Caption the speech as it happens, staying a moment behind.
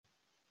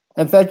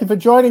and thank you for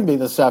joining me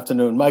this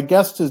afternoon. My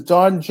guest is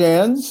Don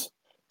Jans.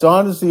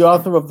 Don is the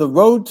author of The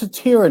Road to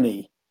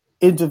Tyranny,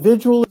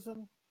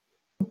 Individualism,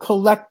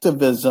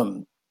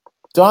 Collectivism.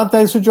 Don,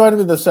 thanks for joining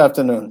me this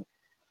afternoon.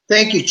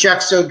 Thank you,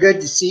 Chuck. So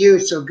good to see you.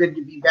 So good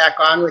to be back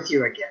on with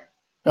you again.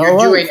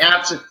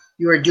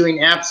 You are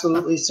doing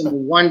absolutely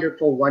some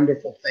wonderful,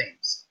 wonderful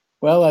things.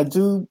 Well, I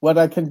do what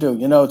I can do.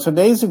 You know, it's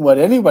amazing what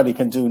anybody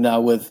can do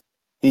now with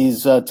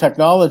these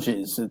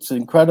technologies. It's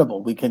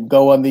incredible. We can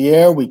go on the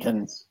air. We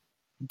can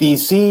be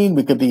seen.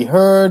 We can be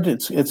heard.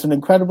 It's an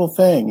incredible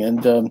thing,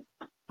 and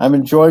I'm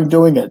enjoying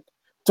doing it.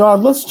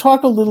 Don, let's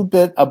talk a little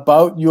bit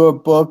about your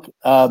book.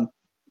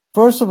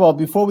 First of all,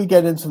 before we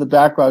get into the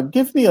background,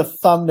 give me a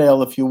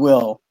thumbnail, if you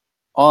will,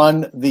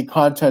 on the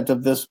content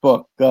of this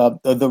book,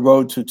 The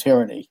Road to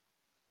Tyranny.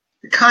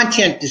 The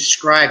content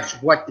describes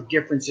what the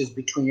difference is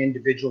between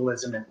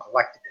individualism and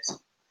collectivism.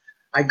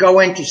 I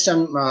go into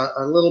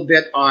a little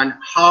bit on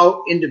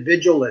how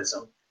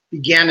individualism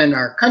began in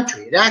our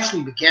country. It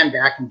actually began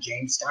back in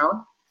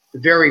Jamestown, the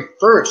very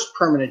first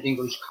permanent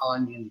English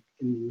colony in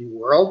the New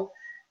World,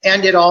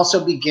 and it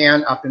also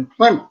began up in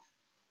Plymouth,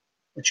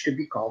 which could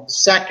be called the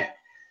second.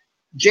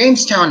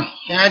 Jamestown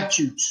had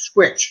to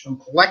switch from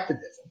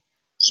collectivism,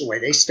 that's the way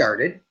they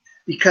started,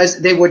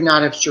 because they would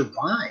not have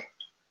survived.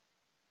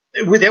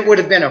 It would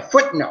have been a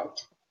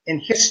footnote in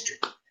history.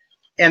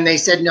 And they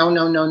said, no,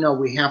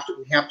 we have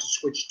to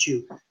switch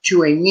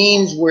to a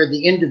means where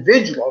the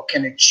individual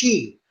can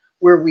achieve,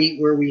 where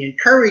we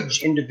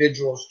encourage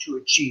individuals to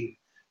achieve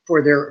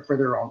for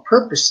their own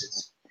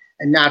purposes,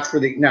 and not for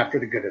the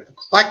good of the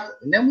collective.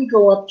 And then we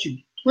go up to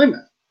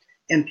Plymouth.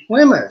 And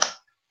Plymouth,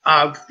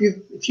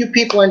 few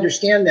people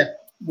understand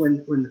that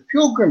when the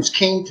Pilgrims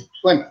came to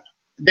Plymouth,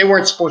 they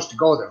weren't supposed to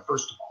go there,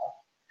 first of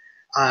all.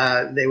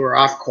 They were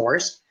off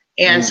course.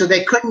 And so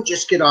they couldn't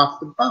just get off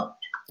the boat.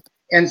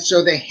 And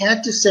so they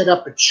had to set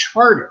up a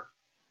charter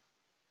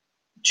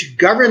to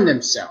govern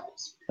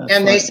themselves. That's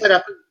and right.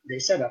 They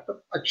set up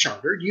a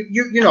charter.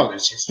 You know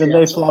this history. The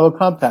Mayflower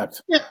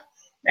Compact. Yeah,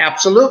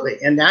 absolutely.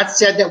 And that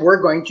said that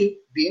we're going to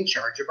be in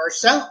charge of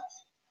ourselves.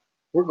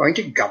 We're going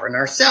to govern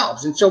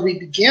ourselves. And so we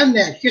began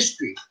that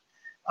history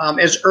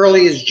as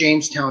early as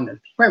Jamestown and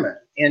Plymouth.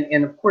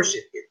 And of course,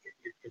 it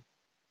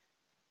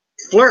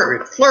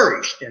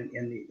flourished, and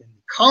the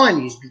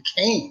colonies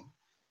became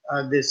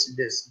this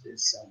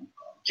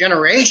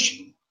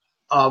generation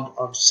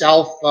of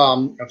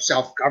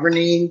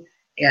self-governing,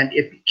 and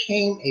it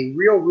became a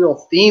real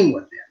theme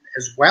with them,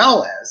 as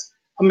well as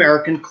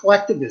American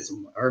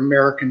collectivism or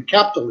American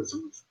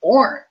capitalism was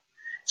born.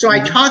 So I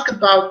talk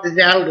about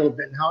that a little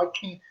bit, and how it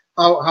came,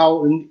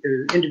 how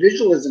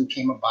individualism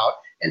came about,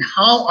 and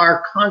how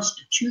our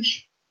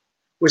Constitution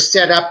was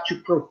set up to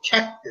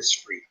protect this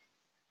freedom.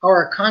 How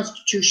our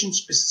Constitution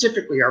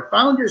specifically, our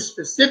founders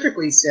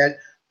specifically said,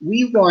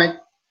 we want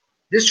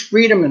this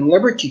freedom and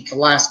liberty to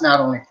last not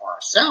only for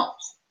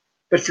ourselves,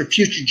 but for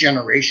future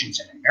generations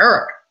in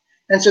America.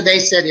 And so they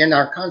said in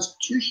our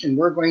Constitution,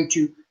 we're going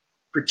to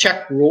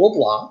protect rule of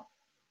law.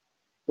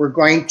 We're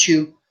going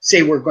to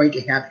say we're going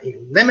to have a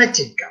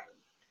limited government.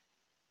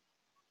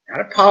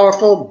 Not a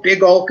powerful,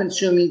 big,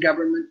 all-consuming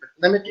government, but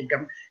limited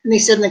government. And they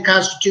said in the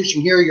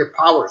Constitution, here are your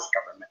powers,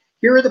 government.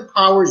 Here are the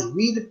powers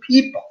we, the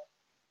people,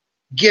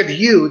 give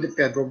you, the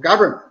federal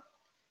government.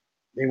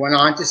 They went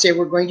on to say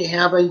we're going to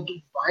have a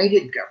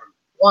divided government.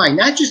 Why?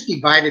 Not just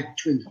divided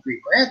between the three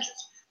branches,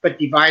 but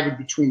divided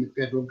between the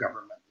federal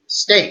government and the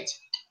states.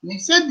 And they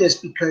said this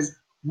because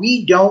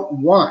we don't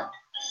want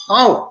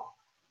power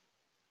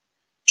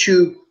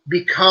to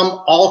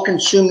become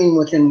all-consuming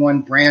within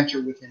one branch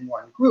or within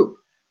one group.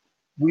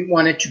 We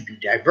want it to be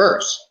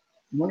diverse.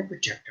 We want to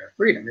protect our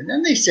freedom. And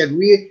then they said,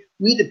 we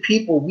the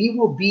people, we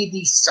will be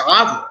the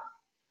sovereign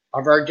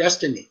of our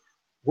destiny.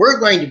 We're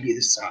going to be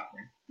the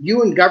sovereign.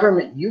 You in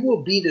government, you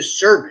will be the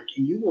servant,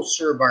 and you will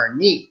serve our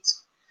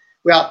needs.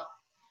 Well,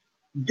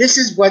 this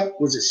is what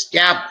was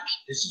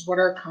established. This is what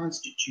our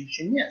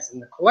Constitution is.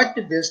 And the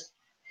collectivist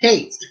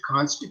hates the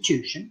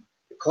Constitution.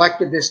 The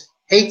collectivist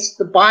hates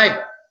the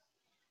Bible,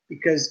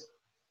 because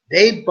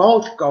they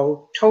both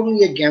go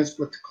totally against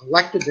what the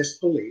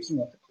collectivist believes and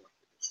what the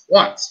collectivist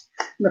wants.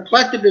 And the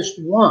collectivist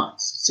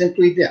wants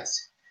simply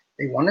this.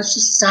 They want a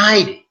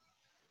society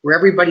where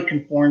everybody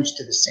conforms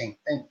to the same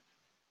thing.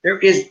 There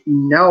is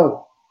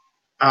no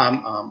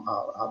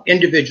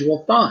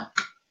individual thought.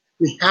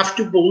 We have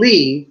to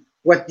believe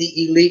what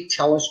the elite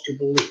tell us to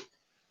believe.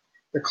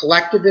 The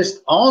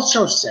collectivist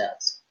also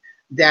says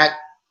that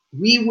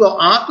we will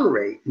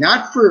operate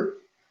not for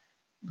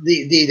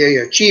the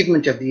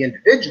achievement of the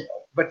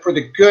individual, but for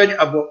the good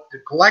of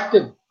the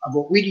collective, of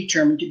what we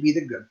determine to be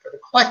the good for the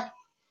collective.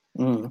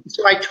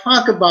 So I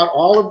talk about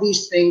all of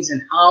these things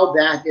and how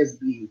that is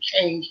being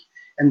changed,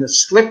 and the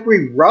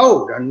slippery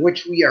road on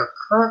which we are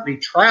currently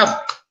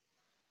traveling,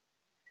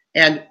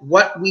 and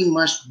what we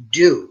must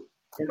do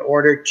in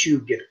order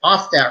to get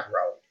off that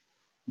road.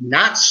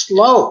 Not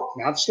slow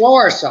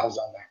ourselves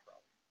on that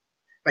road,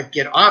 but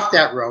get off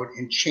that road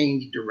and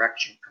change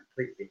direction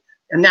completely.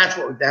 And that's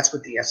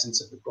what the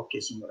essence of the book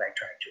is and what I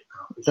try to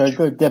accomplish. Very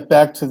good. Get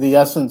back to the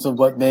essence of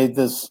what made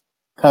this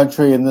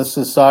country and this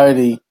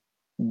society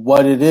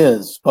what it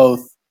is, both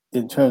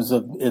in terms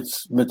of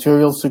its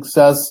material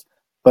success,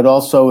 but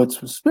also its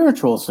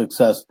spiritual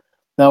success.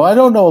 Now, I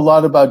don't know a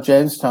lot about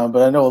Jamestown,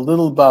 but I know a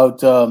little about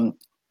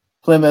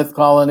Plymouth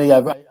Colony.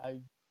 I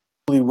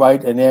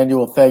write an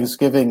annual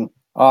Thanksgiving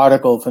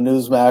article for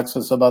Newsmax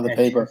or some other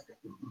paper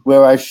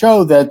where I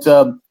show that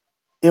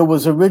it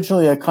was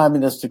originally a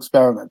communist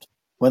experiment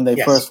when they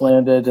first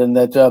landed, and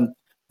that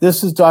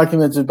this is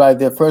documented by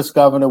their first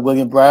governor,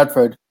 William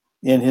Bradford,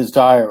 in his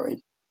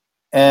diary.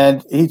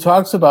 And he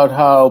talks about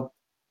how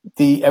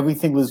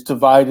everything was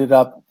divided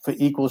up for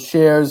equal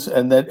shares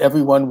and that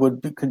everyone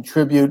would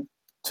contribute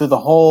to the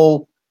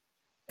whole,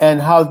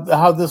 and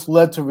how this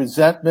led to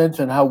resentment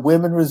and how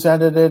women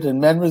resented it and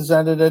men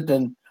resented it.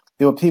 And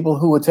there were people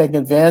who were taking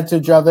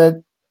advantage of it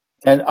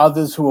and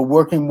others who were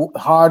working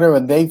harder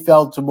and they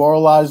felt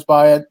demoralized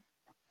by it.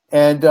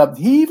 And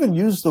he even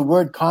used the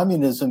word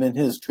communism in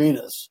his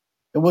treatise.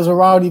 It was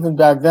around even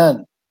back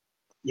then.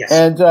 Yes.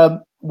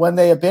 And when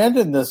they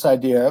abandoned this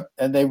idea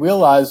and they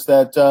realized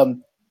that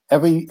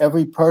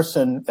every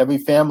person, every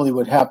family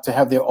would have to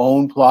have their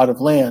own plot of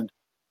land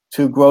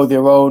to grow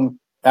their own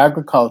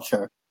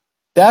agriculture,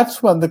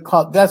 that's when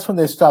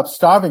they stopped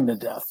starving to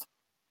death,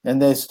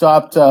 and they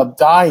stopped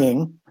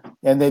dying,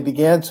 and they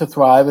began to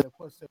thrive. And of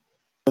course,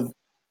 with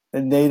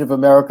the Native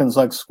Americans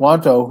like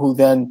Squanto, who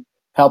then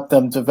helped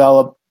them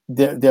develop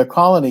their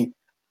colony.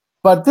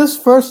 But this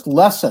first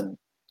lesson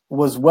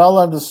was well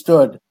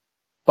understood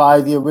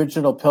by the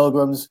original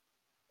Pilgrims,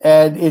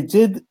 and it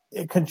did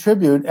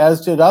contribute,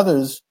 as did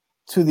others,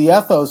 to the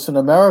ethos in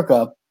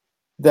America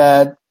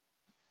that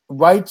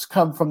rights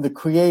come from the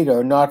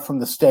Creator, not from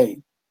the state,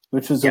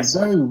 which is a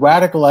very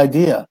radical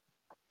idea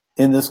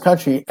in this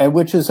country, and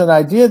which is an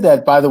idea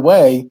that, by the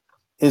way,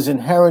 is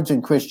inherent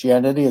in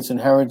Christianity, it's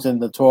inherent in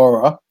the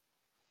Torah,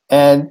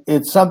 and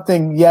it's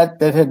something yet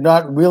that had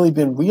not really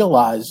been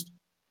realized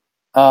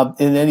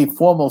in any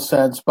formal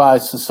sense by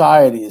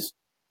societies,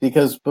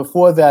 because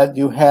before that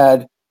you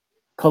had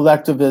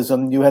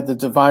collectivism, you had the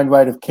divine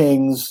right of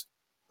kings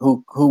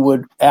who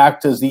would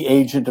act as the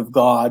agent of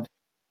God,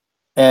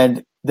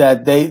 and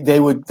that they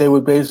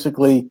would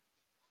basically,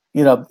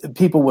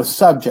 people were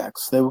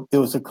subjects. There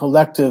was a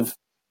collective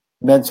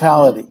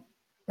mentality,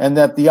 and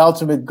that the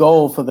ultimate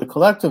goal for the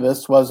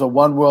collectivists was a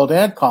one world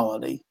ant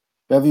colony.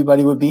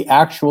 Everybody would be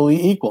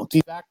actually equal,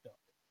 de facto,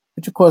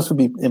 which of course would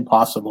be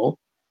impossible.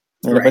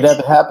 And if it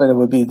ever happened, it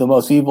would be the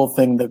most evil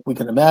thing that we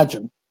can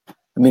imagine.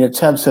 I mean,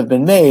 attempts have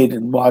been made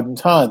in modern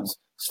times.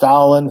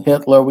 Stalin,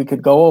 Hitler, we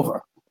could go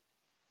over.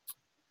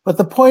 But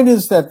the point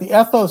is that the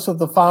ethos of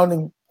the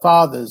founding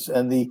fathers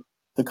and the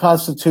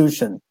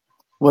Constitution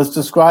was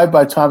described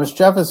by Thomas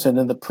Jefferson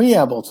in the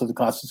preamble to the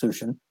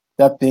Constitution,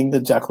 that being the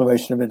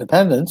Declaration of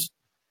Independence,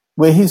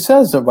 where he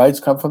says the rights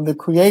come from the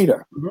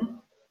Creator,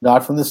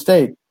 not from the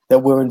state, that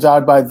we're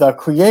endowed by the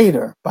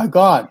Creator, by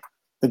God,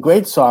 the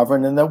great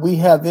sovereign, and that we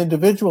have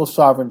individual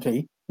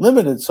sovereignty,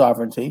 limited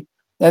sovereignty,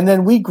 and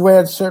then we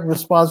grant certain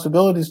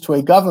responsibilities to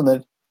a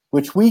government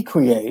which we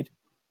create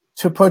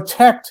to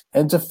protect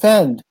and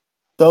defend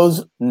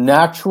those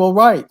natural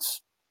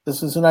rights.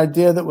 This is an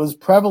idea that was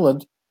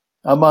prevalent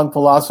among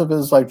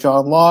philosophers like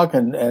John Locke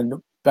and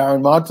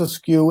Baron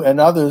Montesquieu and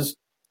others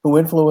who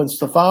influenced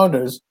the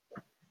founders,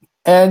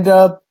 and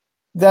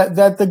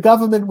that the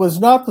government was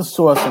not the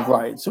source of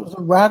rights. It was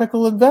a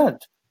radical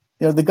event.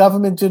 The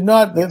government did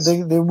not,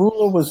 the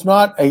ruler was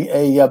not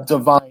a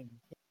divine.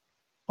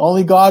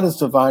 Only God is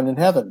divine in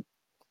heaven.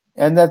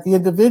 And that the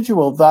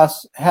individual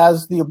thus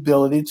has the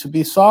ability to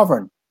be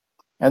sovereign.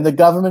 And the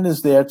government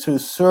is there to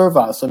serve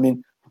us. I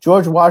mean,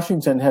 George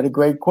Washington had a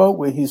great quote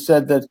where he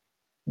said that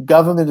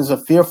government is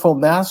a fearful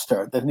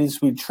master that needs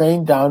to be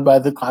trained down by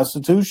the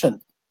Constitution.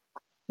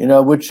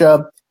 Which,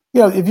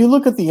 if you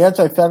look at the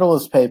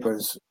Anti-Federalist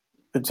Papers,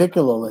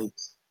 particularly,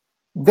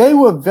 they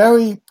were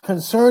very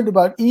concerned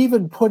about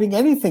even putting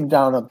anything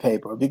down on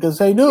paper, because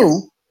they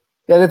knew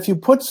that if you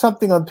put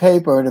something on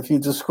paper and if you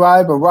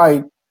describe a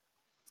right,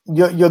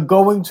 you're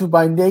going to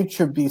by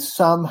nature be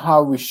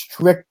somehow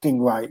restricting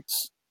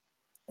rights,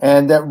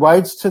 and that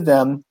rights to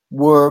them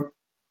were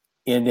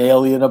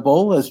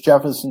inalienable, as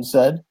Jefferson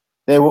said.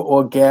 They were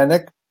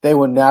organic, they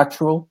were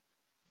natural,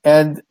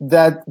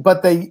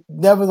 but they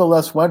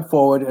nevertheless went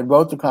forward and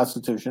wrote the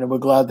Constitution, and we're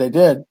glad they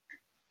did,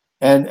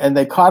 and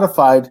they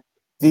codified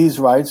these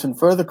rights and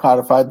further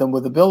codified them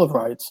with the Bill of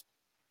Rights.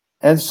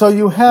 And so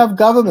you have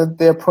government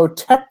there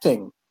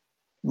protecting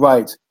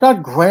rights,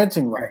 not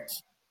granting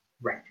rights.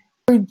 Right.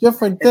 Very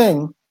different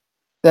thing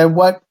than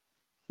what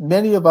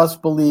many of us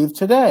believe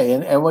today,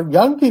 and what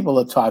young people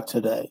are taught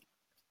today,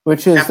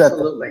 which is that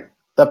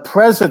the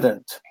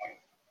president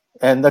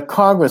and the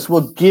Congress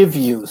will give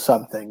you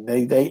something.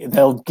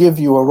 They'll give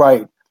you a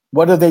right.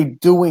 What are they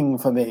doing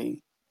for me?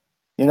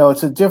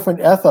 It's a different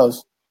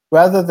ethos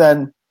rather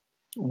than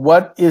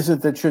what is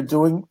it that you're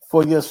doing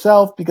for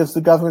yourself, because the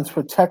government's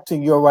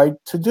protecting your right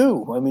to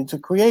do. I mean, to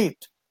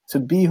create, to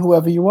be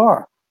whoever you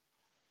are.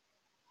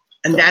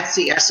 And that's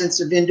the essence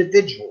of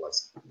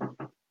individualism,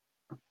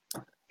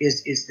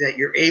 is that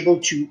you're able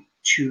to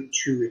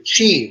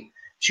achieve,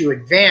 to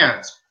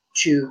advance,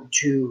 to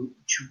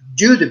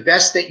do the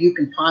best that you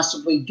can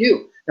possibly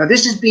do. Now,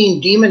 this is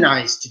being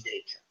demonized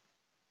today.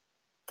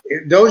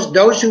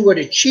 Those who would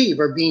achieve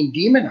are being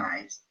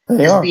demonized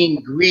as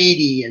being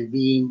greedy and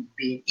being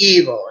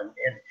evil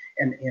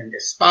and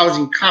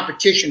espousing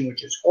competition,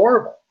 which is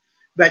horrible.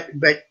 But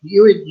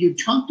you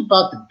talked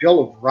about the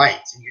Bill of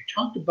Rights, and you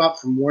talked about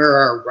from where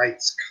our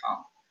rights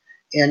come.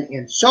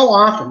 And so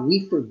often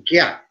we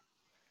forget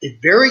a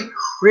very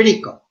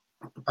critical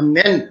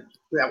amendment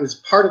that was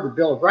part of the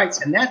Bill of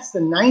Rights, and that's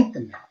the Ninth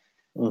Amendment.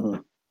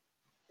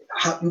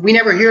 Mm-hmm. We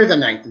never hear the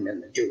Ninth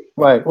Amendment, do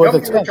we? Right. Well,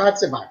 nobody ever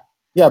talks about it.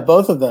 Yeah,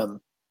 both of them.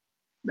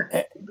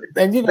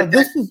 And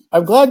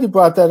I'm glad you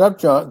brought that up,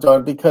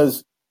 John,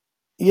 because,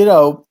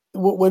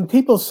 when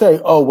people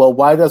say, oh, well,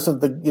 why doesn't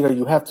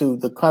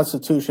the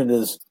Constitution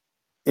is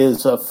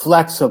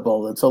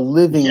flexible. It's a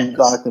living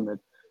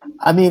document.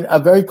 I mean, a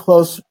very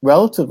close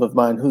relative of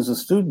mine who's a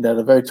student at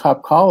a very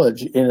top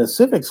college in a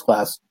civics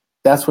class,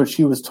 that's what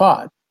she was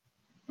taught.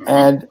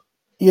 And,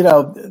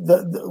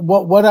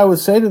 what I would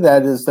say to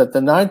that is that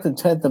the 9th and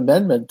 10th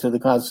Amendment to the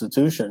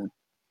Constitution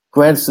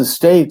grants the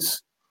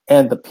states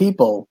and the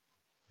people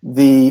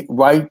the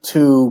right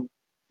to,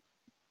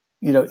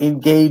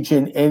 engage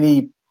in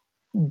any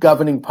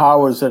governing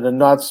powers that are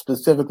not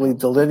specifically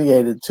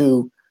delineated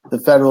to the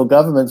federal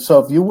government.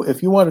 So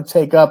if you want to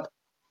take up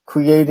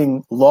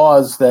creating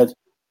laws that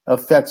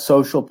affect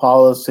social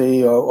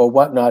policy or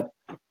whatnot,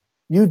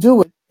 you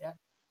do it at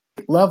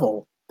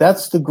level.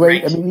 That's the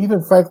great. Right. I mean,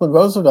 even Franklin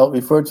Roosevelt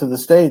referred to the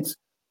states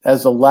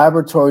as the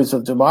laboratories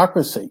of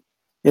democracy.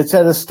 It's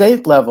at a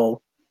state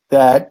level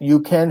that you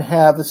can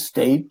have a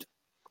state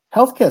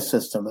healthcare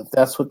system if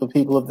that's what the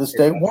people of the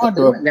state want.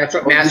 That's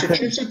what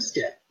Massachusetts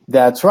did.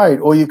 That's right.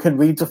 Or you can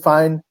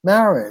redefine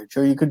marriage,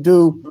 or you could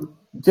do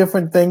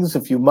different things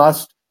if you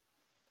must.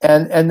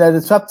 And that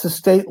it's up to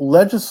state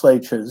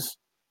legislatures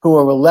who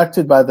are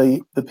elected by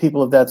the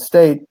people of that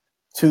state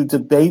to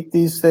debate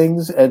these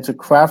things and to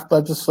craft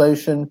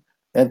legislation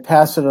and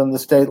pass it on the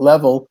state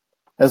level,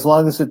 as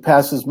long as it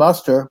passes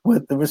muster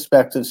with the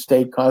respective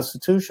state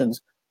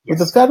constitutions. Yes.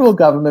 With the federal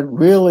government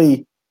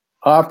really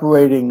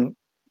operating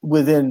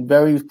within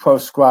very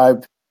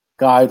proscribed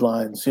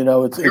guidelines,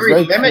 it's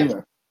very limited.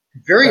 Clear.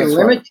 Very That's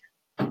limited.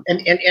 Right.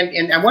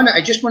 And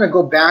I just want to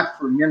go back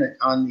for a minute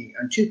on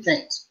two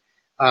things.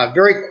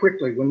 Very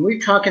quickly, when we're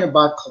talking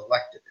about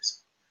collectivism,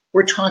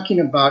 we're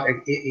talking about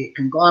a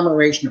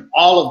conglomeration of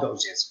all of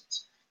those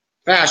isms: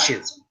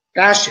 fascism,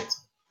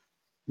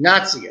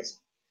 Nazism,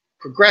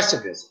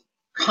 progressivism,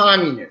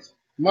 communism,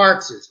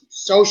 Marxism,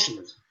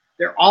 socialism.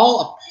 They're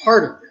all a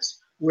part of this,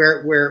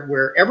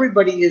 where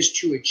everybody is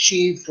to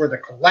achieve for the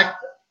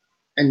collective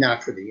and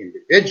not for the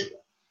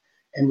individual.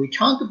 And we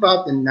talk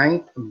about the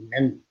Ninth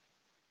Amendment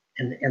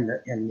and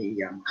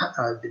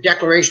the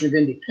Declaration of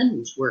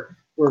Independence, where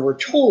we're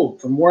told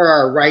from where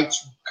our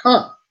rights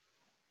come.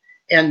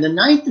 And the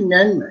Ninth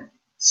Amendment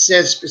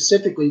says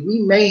specifically we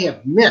may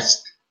have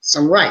missed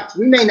some rights.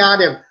 We may not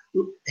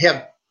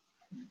have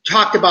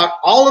talked about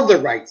all of the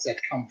rights that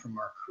come from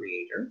our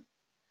Creator,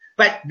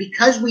 but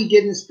because we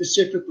didn't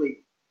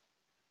specifically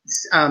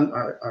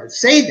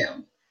say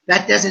them,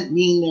 that doesn't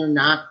mean they're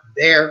not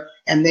there,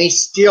 and they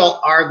still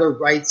are the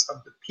rights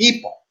of the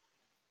people.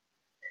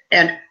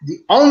 And the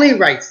only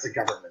rights the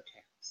government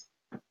has,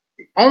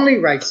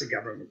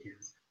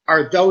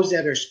 are those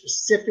that are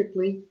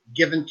specifically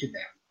given to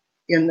them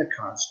in the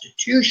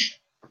Constitution.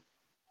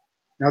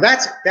 Now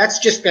that's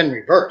just been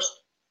reversed.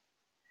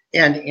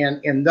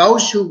 And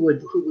those who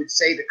would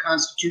say the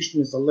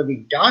Constitution is a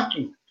living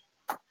document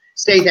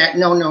say that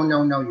no,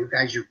 you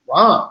guys are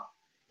wrong.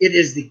 It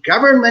is the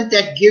government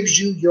that gives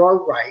you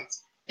your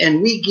rights,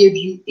 and we give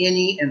you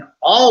any and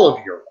all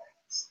of your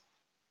rights.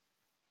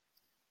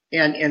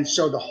 And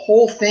so the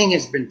whole thing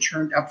has been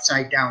turned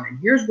upside down. And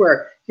here's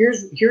the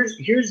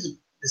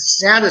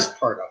saddest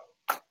part of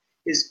it,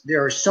 is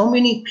there are so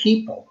many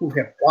people who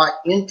have bought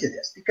into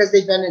this because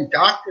they've been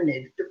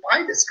indoctrinated to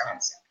buy this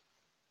concept.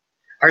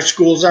 Our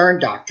schools are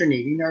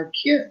indoctrinating our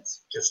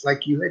kids, just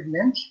like you had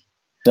mentioned.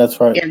 That's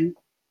right.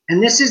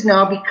 And this has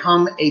now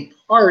become a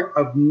part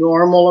of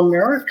normal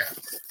America,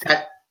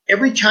 that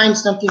every time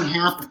something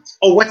happens,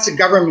 oh, what's the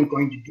government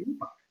going to do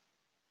about it?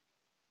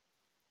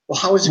 Well,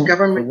 how is the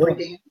government going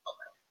to handle it?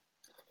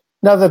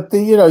 Now, that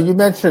you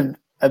mentioned,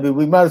 I mean,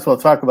 we might as well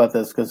talk about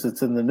this because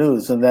it's in the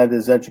news, and that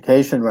is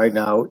education right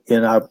now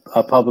in our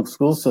public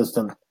school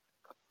system.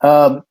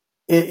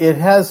 It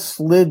has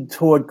slid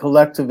toward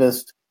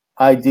collectivist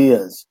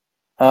ideas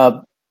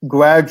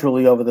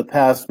gradually over the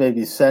past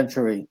maybe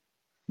century,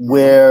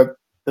 where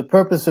the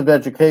purpose of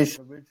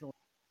education originally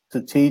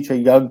to teach a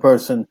young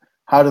person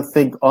how to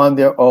think on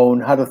their own,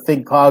 how to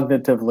think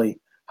cognitively,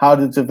 how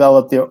to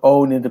develop their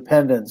own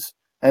independence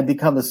and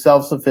become a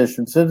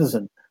self-sufficient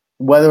citizen.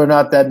 Whether or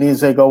not that means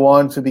they go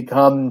on to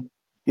become,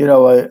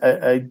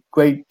 a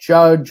great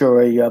judge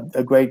or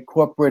a great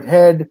corporate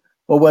head,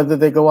 or whether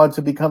they go on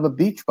to become a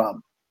beach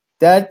bum.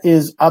 that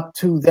is up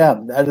to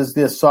them. That is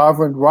their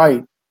sovereign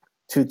right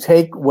to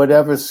take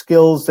whatever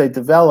skills they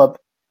develop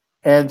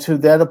and to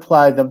then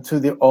apply them to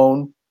their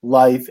own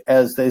life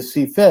as they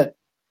see fit.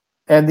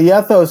 And the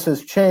ethos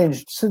has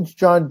changed since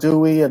John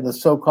Dewey and the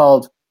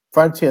so-called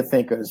frontier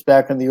thinkers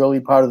back in the early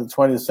part of the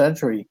 20th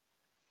century,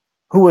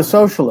 who were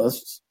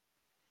socialists,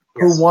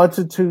 who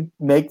wanted to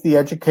make the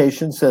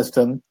education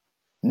system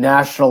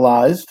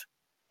nationalized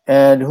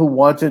and who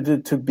wanted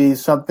it to be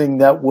something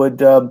that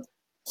would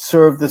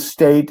serve the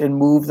state and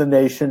move the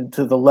nation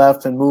to the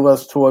left and move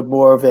us toward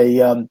more of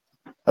a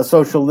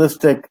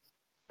socialistic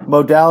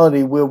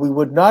modality where we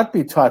would not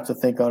be taught to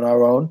think on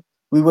our own.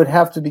 We would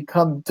have to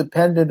become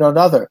dependent on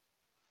other.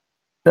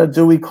 Now,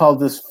 Dewey called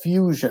this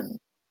fusion,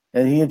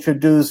 and he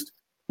introduced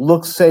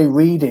look-say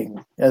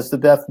reading as the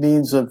best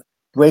means of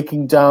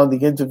breaking down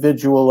the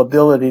individual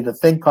ability to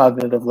think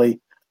cognitively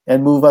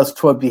and move us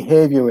toward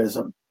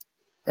behaviorism.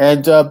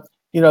 And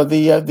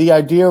the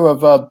idea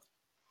of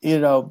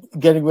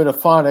getting rid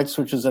of phonics,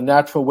 which is a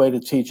natural way to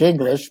teach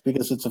English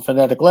because it's a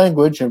phonetic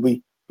language, and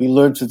we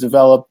learn to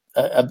develop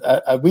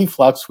a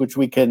reflux which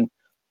we can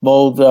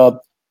mold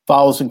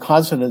vowels and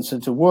consonants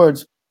into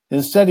words.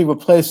 Instead, he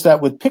replaced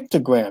that with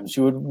pictograms.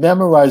 You would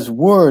memorize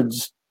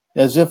words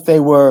as if they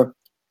were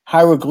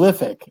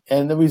hieroglyphic.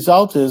 And the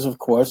result is, of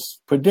course,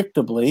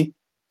 predictably,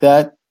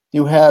 that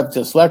you have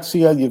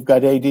dyslexia, you've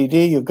got ADD,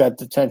 you've got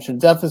attention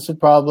deficit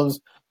problems,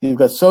 you've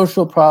got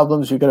social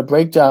problems, you've got a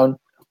breakdown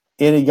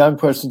in a young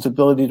person's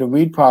ability to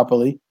read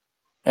properly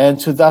and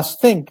to thus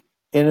think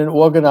in an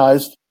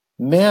organized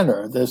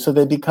manner, so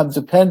they become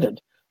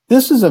dependent.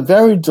 This is a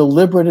very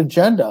deliberate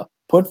agenda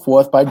put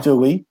forth by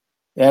Dewey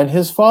and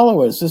his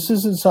followers. This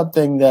isn't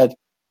something that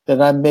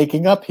I'm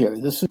making up here.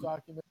 This is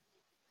documented.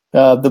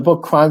 The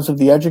book Crimes of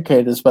the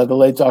Educators by the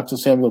late Dr.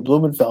 Samuel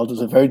Blumenfeld,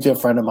 who's a very dear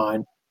friend of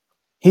mine.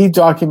 He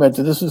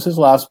documented, this was his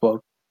last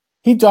book,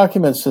 he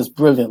documents this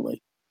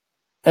brilliantly.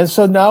 And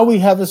so now we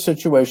have a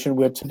situation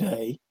where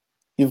today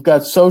you've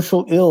got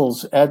social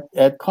ills at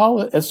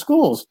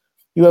schools.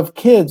 You have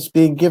kids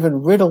being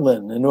given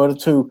Ritalin in order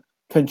to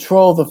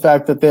control the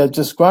fact that they're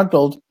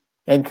disgruntled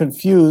and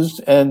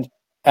confused and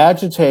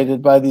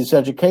agitated by these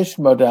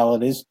education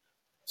modalities.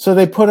 So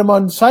they put them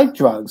on psych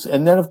drugs.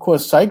 And then, of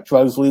course, psych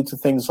drugs lead to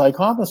things like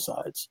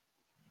homicides.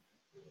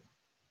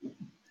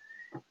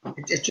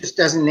 It just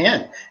doesn't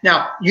end.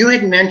 Now, you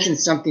had mentioned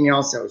something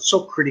else that was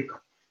so critical.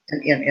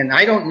 And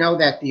I don't know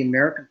that the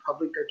American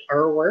public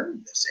are aware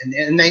of this.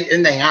 And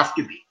they have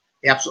to be.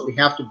 They absolutely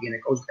have to be. And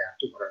it goes back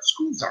to what our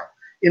schools are.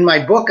 In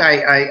my book,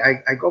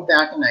 I go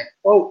back and I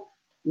quote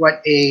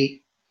what a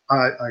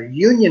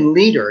union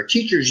leader, a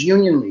teacher's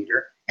union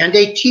leader, and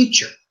a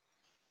teacher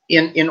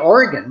in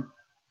Oregon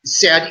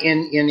said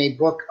in a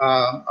book.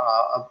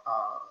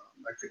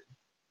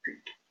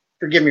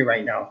 Forgive me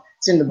right now.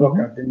 It's in the book.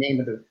 The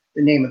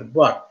name of the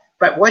book.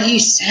 But what he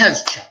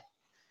says, Chuck,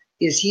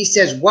 is he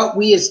says what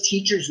we as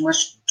teachers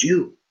must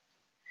do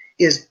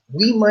is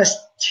we must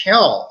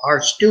tell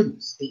our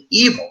students the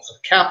evils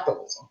of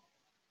capitalism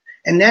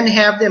and then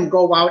have them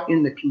go out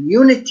in the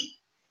community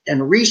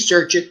and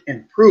research it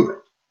and prove it.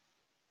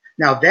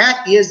 Now,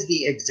 that is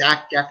the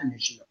exact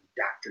definition of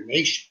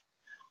indoctrination.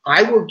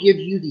 I will give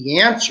you the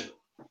answer.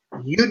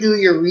 You do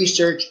your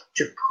research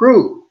to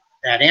prove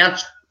that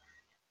answer,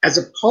 as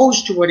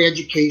opposed to what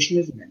education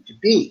is meant to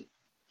be.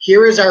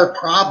 Here is our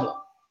problem.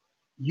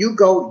 You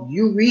go,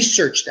 you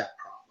research that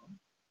problem,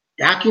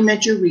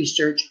 document your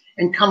research,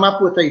 and come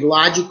up with a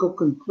logical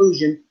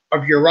conclusion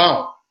of your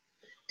own.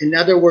 In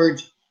other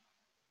words,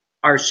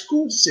 our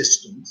school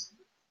systems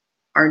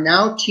are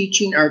now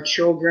teaching our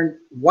children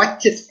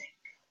what to think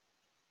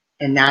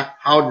and not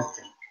how to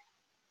think.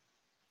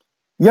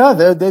 Yeah,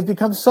 they've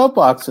become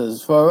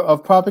soapboxes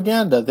of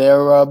propaganda.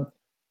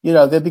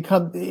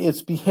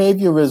 It's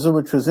behaviorism,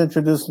 which was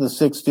introduced in the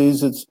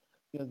 60s. It's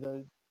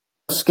the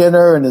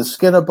Skinner and his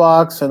Skinner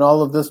box and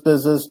all of this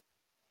business.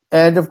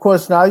 And of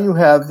course, now you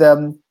have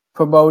them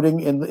promoting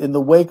in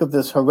the wake of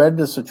this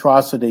horrendous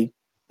atrocity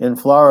in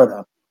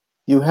Florida.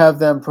 You have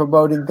them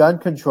promoting gun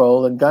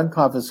control and gun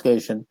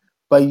confiscation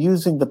by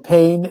using the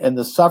pain and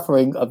the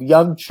suffering of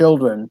young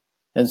children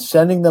and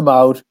sending them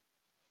out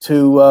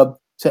to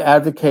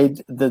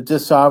advocate the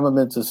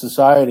disarmament of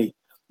society.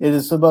 It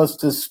is the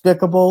most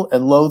despicable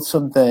and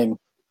loathsome thing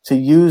to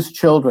use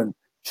children.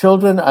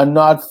 Children are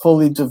not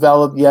fully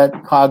developed yet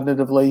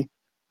cognitively.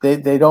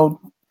 They don't,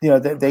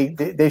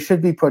 they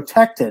should be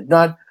protected,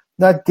 not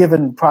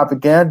given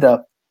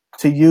propaganda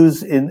to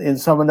use in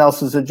someone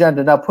else's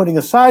agenda. Now, putting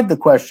aside the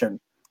question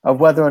of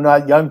whether or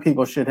not young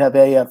people should have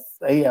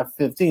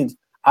AF-15s,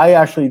 I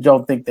actually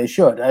don't think they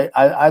should.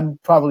 I'm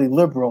probably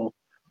liberal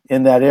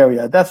in that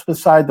area. That's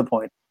beside the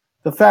point.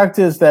 The fact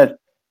is that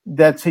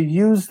to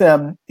use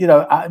them,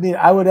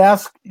 I would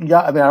ask.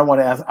 I don't want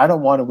to ask. I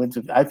don't want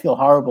to. I feel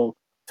horrible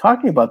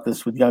talking about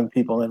this with young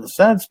people in a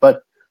sense,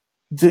 but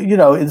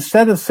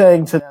instead of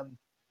saying to them,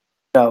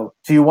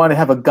 do you want to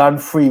have a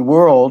gun-free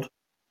world?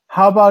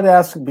 How about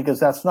asking, because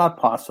that's not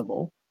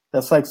possible.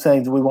 That's like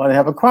saying, do we want to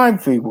have a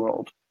crime-free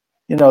world?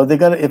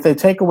 If they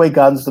take away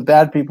guns, the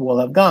bad people will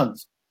have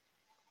guns.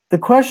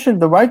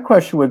 the right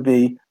question would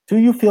be, do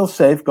you feel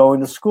safe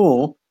going to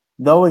school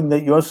knowing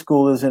that your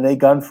school is in a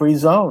gun-free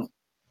zone?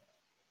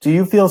 Do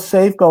you feel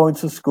safe going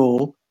to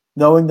school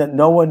knowing that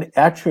no one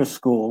at your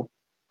school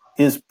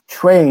is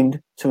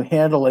trained to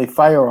handle a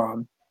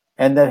firearm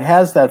and that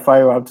has that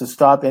firearm to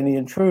stop any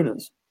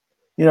intruders?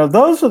 You know,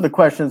 those are the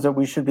questions that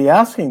we should be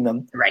asking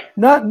them, Right.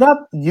 not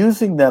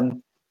using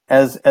them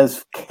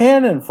as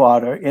cannon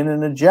fodder in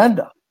an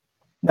agenda.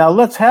 Now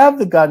let's have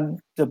the gun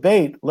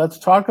debate. Let's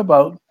talk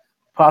about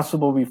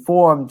possible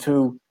reform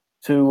to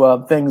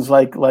things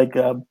like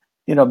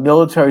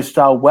military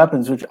style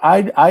weapons, which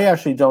I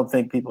actually don't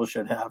think people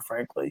should have,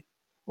 frankly,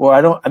 or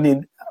I don't. I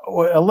mean,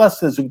 or unless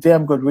there's a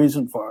damn good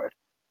reason for it.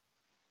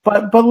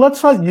 But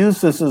let's not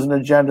use this as an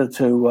agenda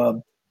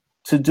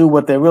to do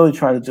what they're really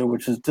trying to do,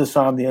 which is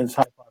disarm the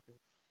entire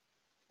population.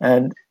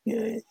 And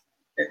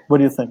what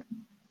do you think?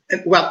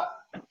 Well,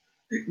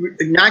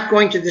 not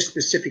going to this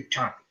specific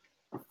topic,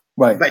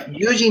 right? But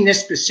using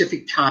this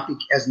specific topic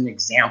as an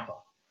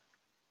example,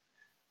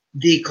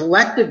 the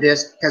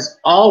collectivist has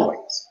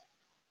always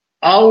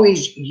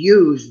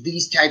used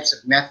these types of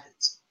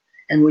methods.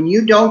 And when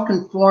you don't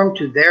conform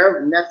to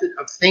their method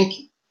of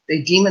thinking,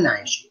 they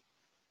demonize you.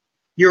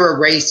 You're a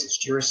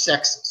racist. You're a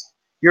sexist.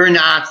 You're a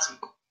Nazi.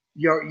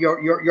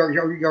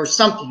 You're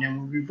something.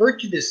 And we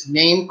revert to this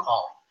name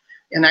calling.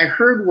 And I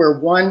heard where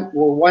one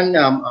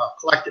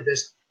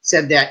collectivist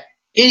said that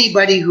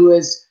anybody who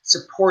has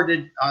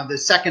supported the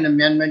Second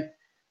Amendment,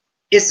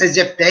 it's as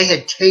if they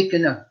had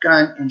taken a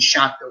gun and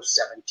shot those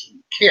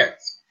 17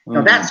 kids. Mm-hmm.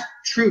 Now that's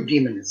true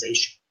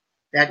demonization.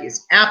 That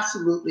is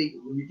absolutely.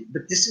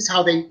 But this is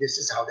how they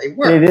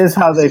work. It is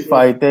how they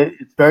fight.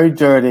 It's very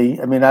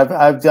dirty. I mean,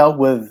 I've dealt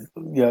with,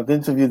 I've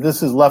interviewed.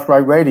 This is Left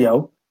Right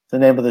Radio, the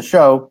name of the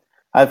show.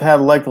 I've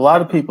had like a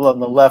lot of people on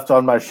the left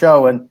on my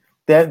show, and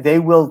they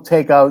will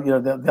take out.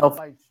 They'll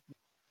fight in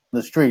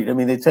the street. I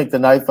mean, they take the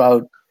knife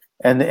out,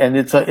 and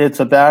it's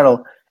a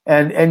battle.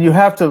 And you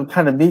have to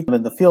kind of meet them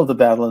in the field of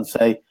battle and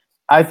say,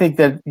 I think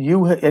that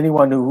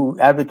anyone who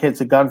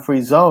advocates a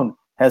gun-free zone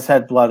has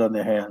had blood on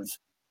their hands.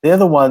 They're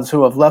the ones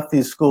who have left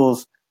these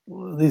schools,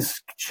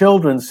 these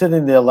children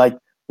sitting there like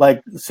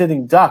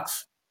sitting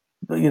ducks,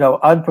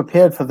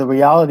 unprepared for the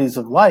realities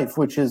of life,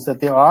 which is that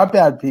there are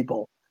bad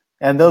people.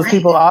 And those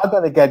people are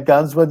going to get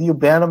guns whether you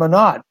ban them or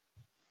not.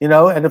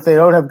 And if they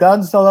don't have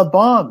guns, they'll have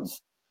bombs.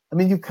 I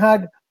mean, you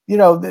can't,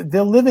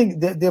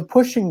 they're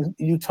pushing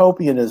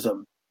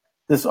utopianism.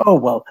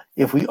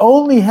 If we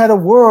only had a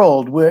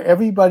world where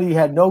everybody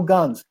had no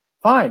guns,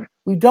 fine.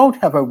 We don't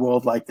have a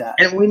world like that.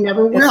 And we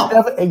never will.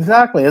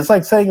 Exactly. It's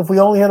like saying if we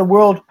only had a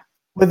world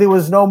where there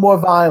was no more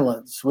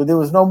violence, where there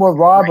was no more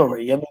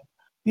robbery. Right.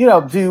 I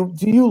mean,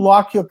 do you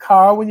lock your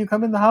car when you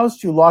come in the house?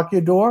 Do you lock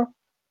your door?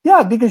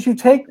 Yeah, because you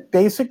take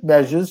basic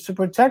measures to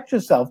protect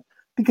yourself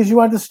because you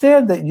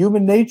understand that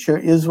human nature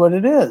is what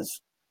it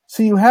is.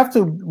 So you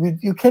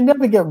can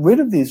never get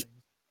rid of these.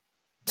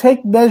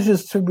 Take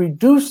measures to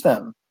reduce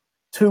them,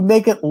 to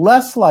make it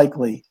less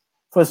likely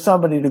for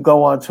somebody to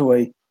go onto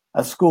a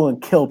school and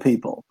kill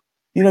people.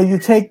 You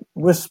take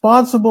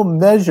responsible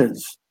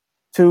measures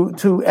and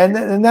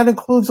that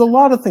includes a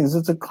lot of things.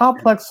 It's a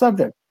complex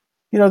subject.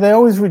 They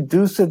always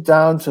reduce it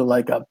down to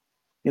like a,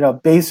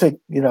 basic,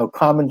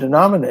 common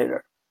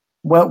denominator.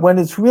 When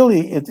it's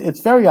really,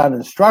 it's very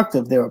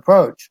uninstructive, their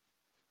approach.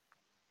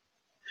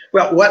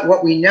 Well,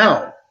 what we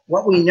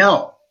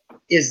know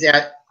is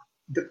that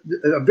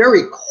the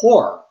very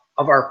core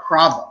of our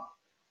problem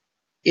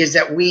is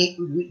that we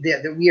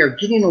are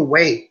getting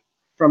away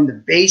from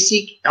the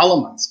basic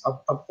elements of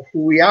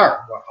who we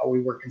are, how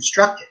we were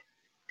constructed.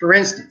 For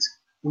instance,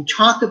 we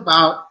talk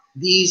about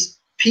these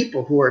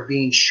people who are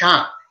being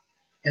shot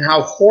and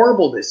how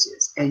horrible this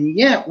is, and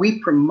yet we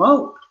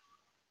promote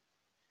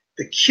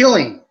the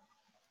killing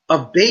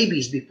of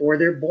babies before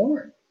they're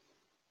born.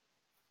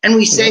 And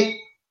we say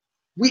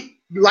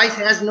life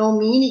has no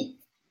meaning.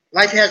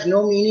 Life has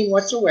no meaning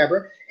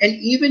whatsoever, and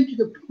even to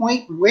the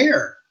point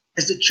where,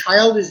 as a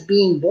child is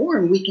being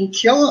born, we can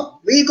kill them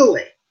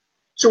legally.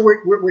 So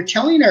we're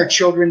telling our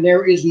children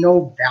there is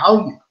no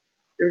value.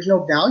 There's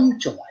no value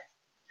to life.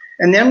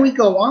 And then we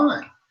go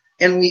on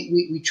and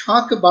we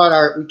talk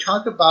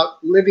about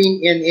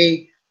living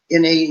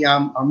in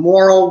a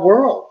moral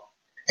world.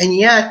 And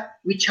yet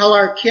we tell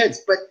our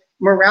kids, but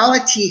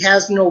morality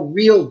has no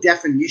real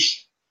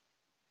definition.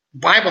 The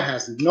Bible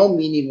has no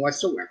meaning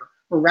whatsoever.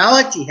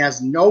 Morality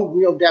has no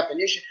real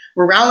definition.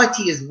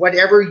 Morality is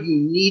whatever you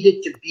need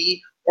it to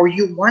be or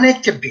you want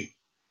it to be.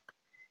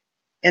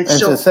 And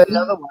so to say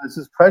otherwise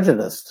is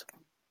prejudiced.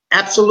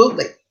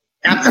 Absolutely.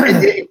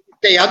 If you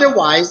say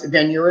otherwise,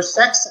 then you're a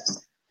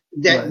sexist.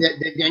 Then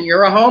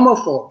you're a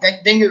homophobe.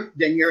 Then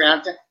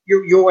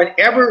you're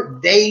whatever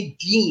they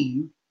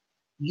deem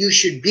you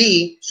should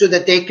be, so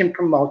that they can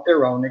promote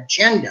their own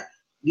agenda.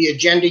 The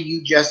agenda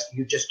you just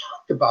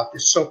talked about,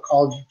 this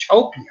so-called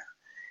utopia.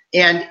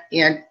 And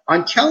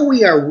until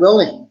we are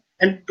willing,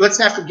 and let's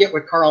not forget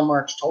what Karl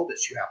Marx told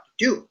us you have to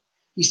do.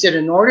 He said,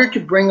 in order to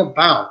bring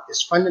about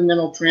this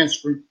fundamental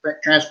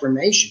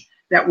transformation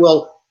that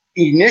will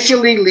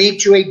initially lead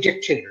to a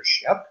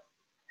dictatorship,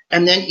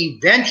 and then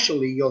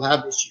eventually you'll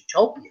have this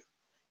utopia.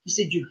 He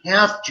said, you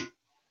have to.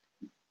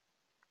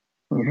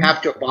 You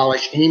have to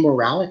abolish any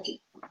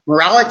morality.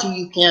 Morality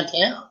you can't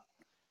have.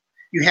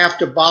 You have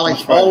to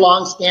abolish all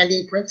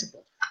long-standing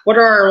principles. What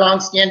are our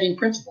long-standing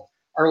principles?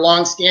 Our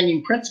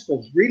long-standing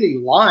principles really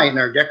lie in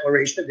our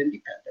Declaration of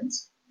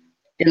Independence,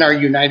 in our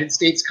United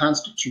States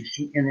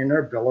Constitution, and in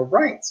our Bill of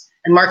Rights.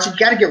 And Marx said, you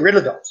got to get rid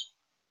of those.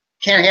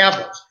 Can't have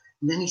those.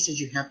 And then he says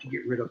you have to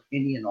get rid of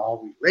any and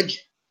all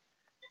religion.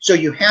 So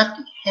you have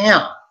to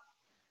have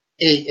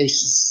a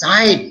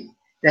society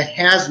that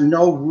has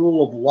no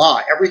rule of law.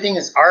 Everything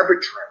is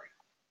arbitrary.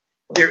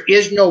 There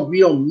is no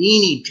real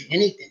meaning to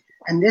anything.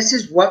 And this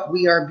is what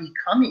we are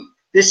becoming.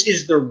 This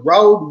is the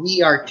road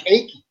we are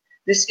taking.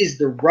 This is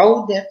the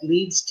road that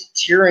leads to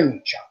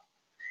tyranny, John.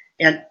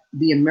 And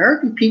the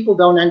American people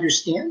don't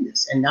understand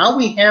this. And now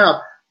we have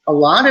a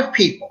lot of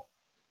people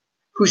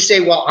who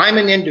say, well, I'm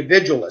an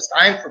individualist.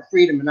 I'm for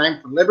freedom and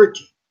I'm for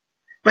liberty.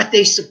 But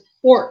they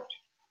support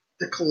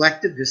the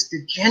collectivist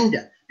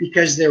agenda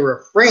because they're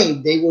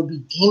afraid they will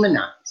be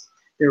demonized.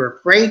 They're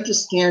afraid to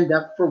stand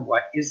up for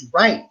what is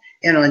right.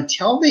 And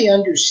until they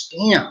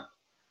understand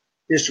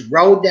this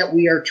road that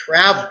we are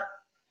traveling,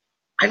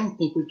 I don't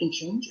think we can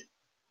change it.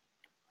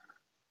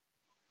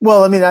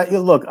 Well, I mean,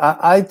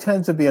 I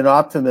tend to be an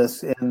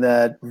optimist in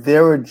that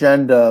their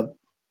agenda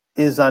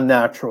is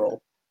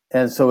unnatural,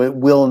 and so it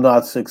will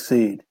not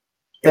succeed.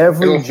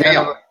 Every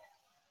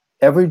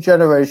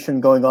generation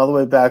going all the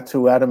way back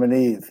to Adam and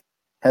Eve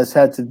has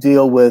had to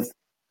deal with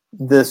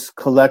this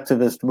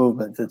collectivist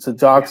movement. It's a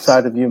dark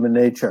side of human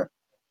nature.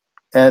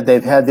 And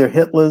they've had their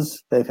Hitlers,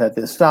 they've had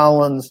their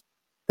Stalins,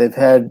 they've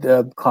had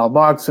Karl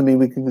Marx. I mean,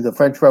 we can do the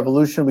French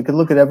Revolution. We can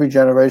look at every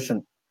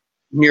generation.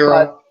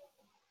 Nero.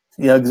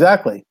 Yeah,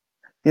 exactly.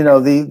 You know,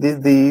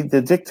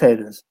 the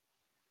dictators.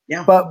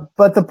 Yeah.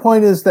 But the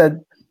point is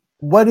that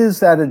what is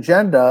that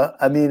agenda?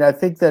 I mean, I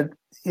think that,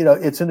 you know,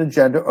 it's an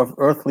agenda of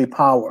earthly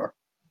power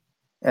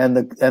and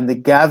the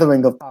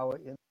gathering of power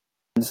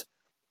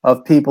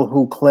of people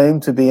who claim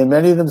to be, and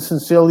many of them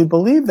sincerely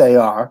believe they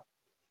are,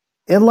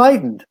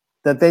 enlightened,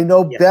 that they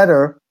know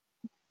better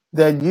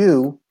than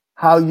you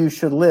how you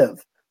should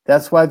live.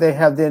 That's why they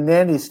have their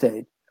nanny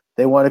state.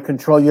 They want to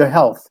control your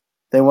health.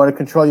 They want to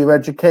control your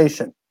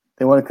education.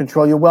 They want to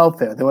control your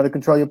welfare. They want to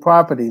control your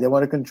property. They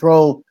want to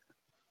control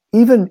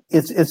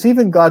it's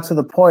even got to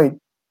the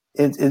point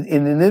in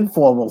an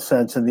informal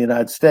sense in the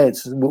United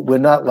States. We're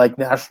not like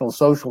National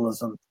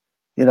Socialism,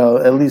 you know,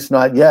 at least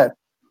not yet.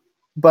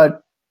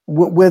 But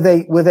where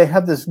they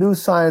have this new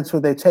science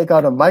where they take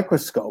out a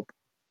microscope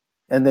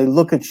and they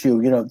look at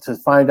you, you know, to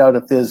find out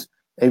if there's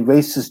a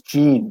racist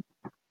gene.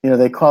 You know,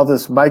 they call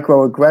this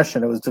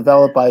microaggression. It was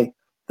developed by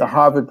the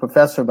Harvard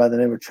professor by the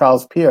name of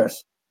Charles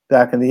Pierce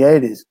back in the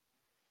 80s.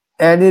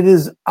 And it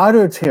is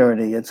utter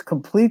tyranny. It's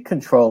complete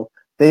control.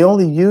 They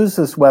only use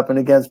this weapon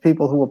against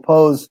people who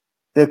oppose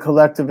their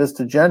collectivist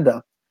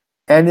agenda.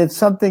 And it's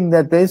something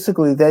that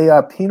basically they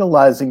are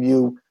penalizing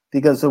you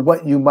because of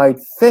what you might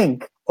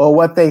think or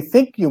what they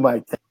think you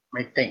might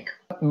think.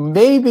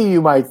 Maybe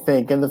you might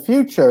think in the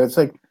future. It's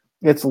like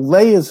it's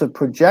layers of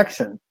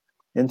projection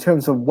in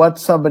terms of what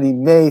somebody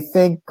may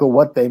think or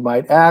what they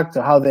might act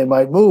or how they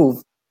might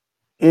move.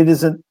 It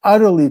is an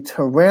utterly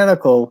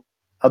tyrannical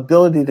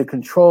ability to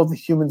control the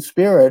human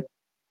spirit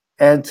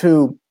and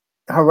to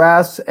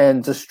harass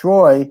and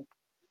destroy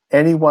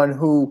anyone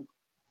who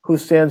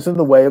stands in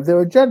the way of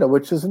their agenda,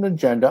 which is an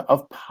agenda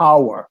of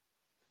power.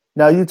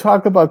 Now, you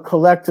talk about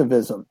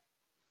collectivism.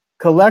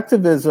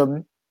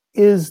 Collectivism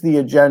is the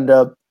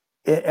agenda,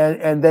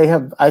 and they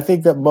have, I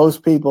think that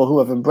most people who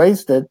have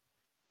embraced it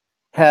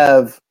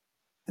have,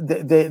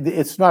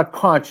 it's not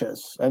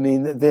conscious. I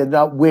mean, they're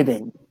not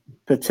witting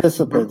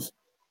participants.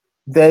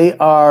 They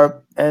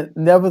are, and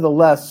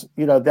nevertheless,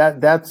 you know,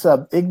 that's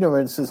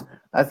ignorance is,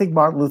 I think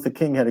Martin Luther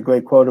King had a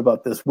great quote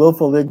about this.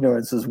 Willful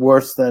ignorance is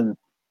worse than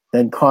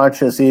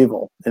conscious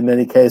evil in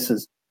many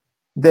cases.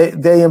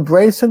 They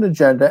embrace an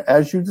agenda,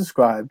 as you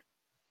described,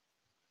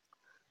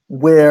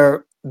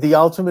 where the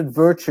ultimate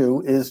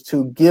virtue is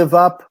to give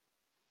up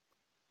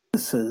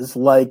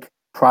like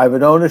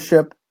private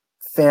ownership,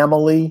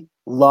 family,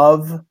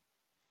 love,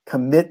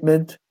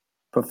 commitment,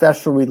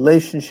 professional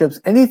relationships,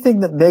 anything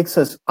that makes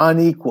us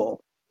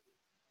unequal,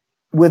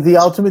 with the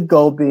ultimate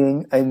goal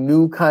being a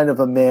new kind of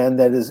a man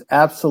that is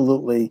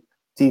absolutely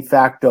de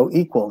facto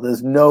equal.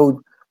 There's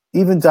no,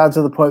 even down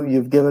to the point where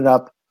you've given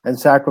up and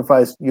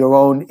sacrificed your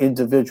own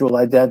individual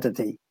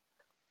identity.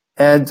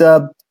 And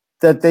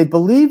that they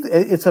believe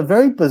it's a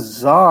very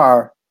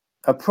bizarre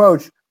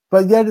approach,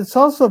 but yet it's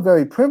also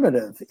very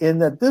primitive in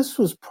that this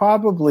was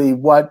probably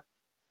what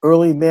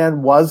early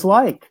man was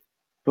like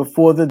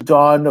before the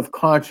dawn of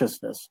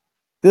consciousness.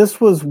 This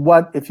was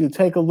what, if you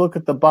take a look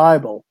at the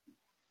Bible,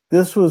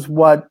 this was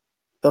what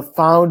the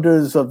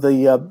founders of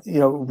the,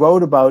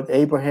 wrote about: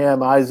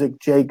 Abraham, Isaac,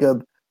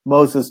 Jacob,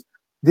 Moses.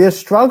 Their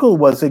struggle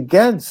was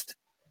against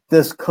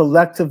this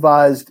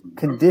collectivized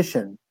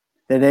condition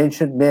that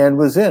ancient man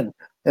was in.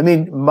 I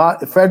mean,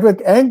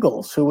 Frederick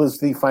Engels, who was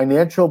the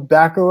financial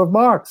backer of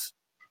Marx,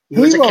 He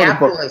was a wrote a book.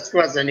 capitalist,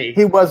 wasn't he?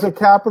 He was a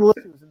capitalist.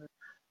 He was an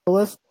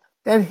industrialist,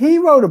 and he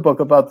wrote a book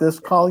about this,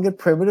 calling it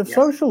primitive Yes.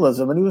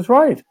 socialism, and he was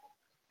right.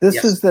 This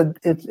Yes. is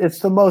it's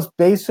the most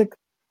basic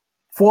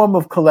form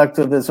of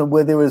collectivism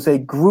where there is a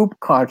group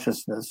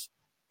consciousness.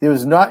 There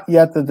is not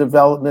yet the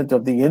development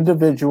of the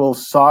individual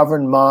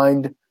sovereign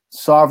mind,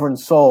 sovereign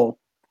soul.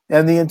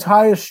 And the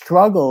entire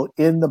struggle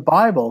in the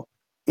Bible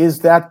is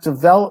that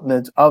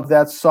development of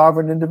that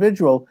sovereign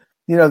individual.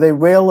 You know, they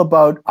rail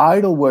about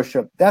idol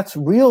worship. That's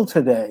real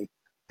today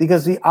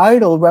because the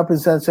idol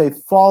represents a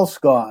false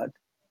god.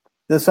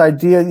 This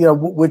idea, you know,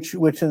 which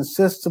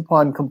insists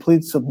upon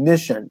complete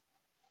submission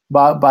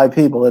by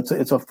people.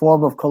 It's a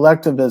form of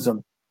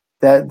collectivism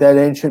that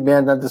ancient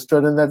man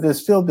understood and that is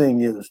still being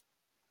used.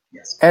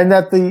 Yes. And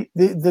that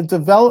the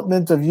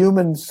development of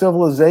human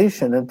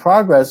civilization and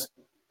progress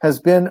has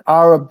been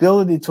our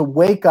ability to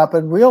wake up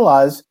and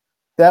realize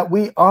that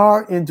we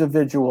are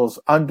individuals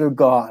under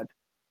God.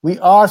 We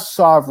are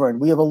sovereign.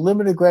 We have a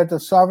limited grant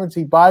of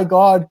sovereignty by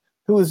God,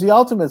 who is the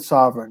ultimate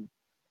sovereign.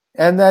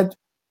 And that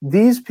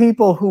these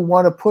people who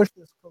want to push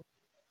this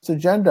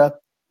agenda,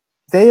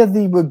 they are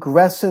the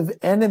regressive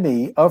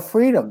enemy of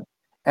freedom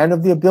and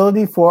of the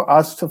ability for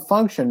us to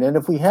function. And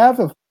if we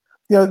have,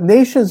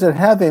 nations that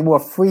have a more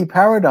free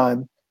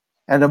paradigm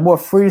and a more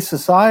free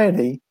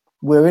society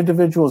where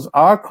individuals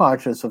are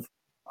conscious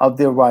of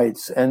their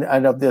rights and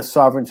of their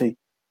sovereignty,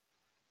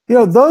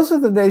 those are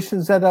the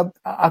nations that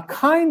are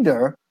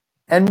kinder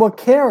and more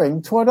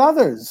caring toward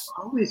others.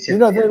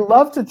 They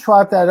love to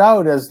trot that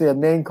out as their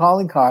main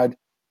calling card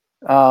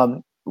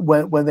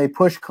when they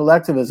push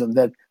collectivism,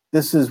 that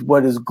this is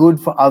what is good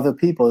for other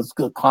people. It's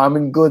good,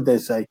 common good, they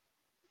say,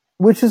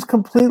 which is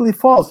completely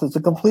false. It's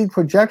a complete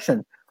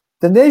projection.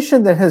 The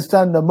nation that has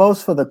done the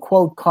most for the,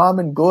 quote,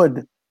 common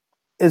good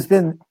has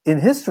been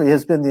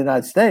the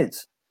United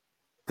States.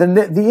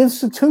 The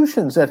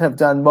institutions that have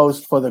done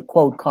most for the,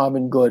 quote,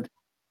 common good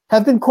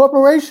have been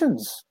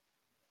corporations.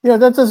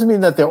 That doesn't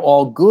mean that they're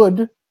all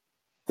good.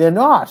 They're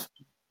not.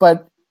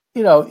 But,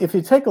 if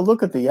you take a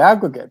look at the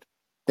aggregate,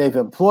 they've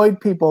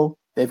employed people,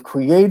 they've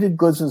created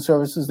goods and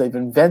services, they've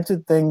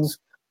invented things,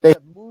 they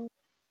have moved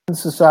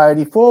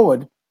society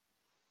forward,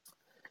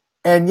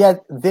 and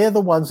yet they're the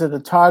ones that are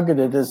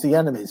targeted as the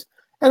enemies.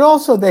 And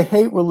also they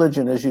hate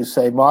religion, as you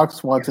say.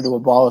 Marx wanted to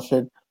abolish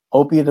it,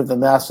 opiate of the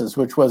masses,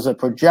 which was a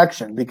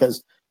projection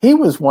because he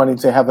was wanting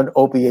to have an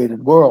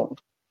opiated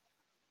world.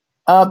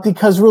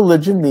 Because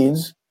religion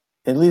means,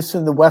 at least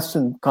in the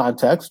Western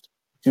context,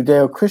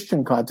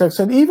 Judeo-Christian context,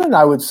 and even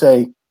I would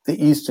say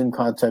the Eastern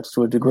context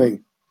to a degree,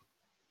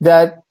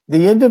 that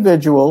the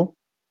individual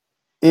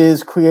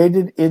is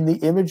created in the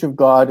image of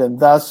God, and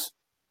thus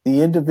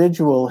the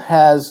individual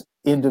has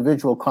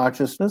individual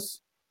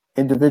consciousness,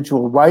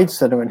 individual rights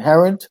that are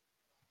inherent,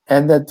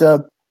 and that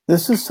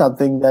this is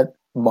something that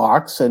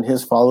Marx and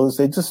his followers,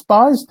 they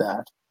despise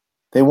that.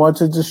 They want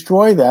to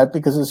destroy that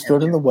because it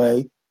stood in the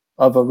way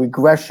of a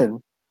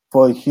regression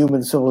for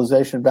human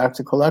civilization back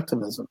to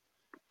collectivism.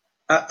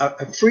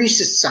 A free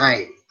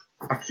society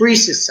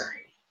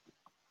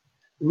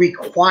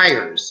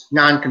requires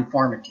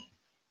nonconformity.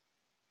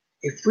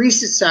 A free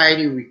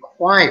society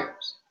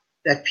requires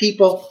that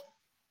people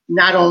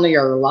not only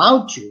are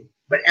allowed to,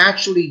 but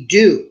actually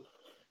do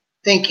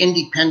think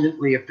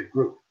independently of the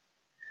group.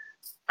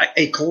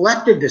 A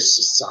collectivist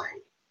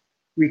society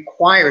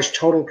requires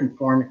total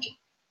conformity,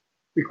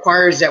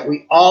 requires that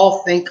we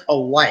all think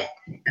alike.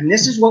 And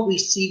this is what we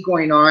see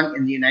going on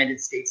in the United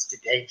States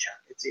today, Chuck.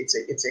 It's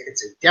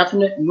a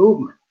definite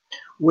movement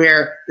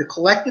where the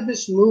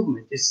collectivist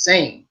movement is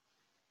saying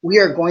we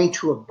are going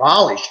to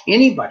abolish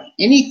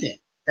anything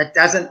that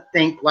doesn't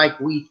think like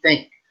we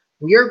think.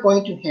 We are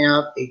going to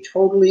have a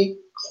totally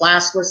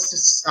classless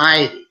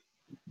society.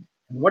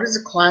 And what does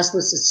a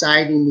classless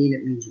society mean?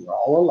 It means we're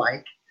all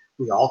alike,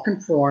 we all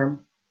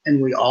conform,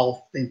 and we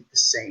all think the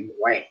same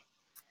way.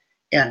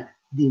 And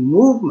the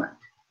movement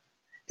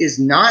is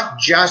not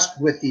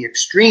just with the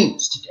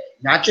extremes today,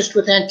 not just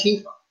with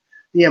Antifa.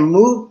 The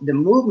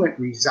movement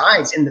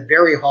resides in the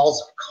very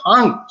halls of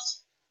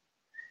Congress.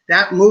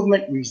 That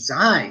movement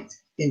resides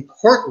in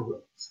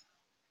courtrooms.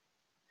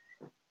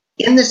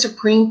 In the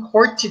Supreme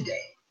Court today,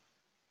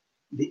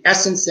 the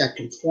essence that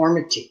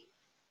conformity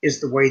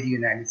is the way the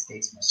United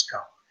States must go.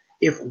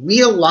 If we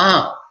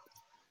allow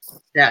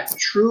that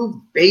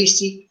true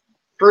basic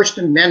First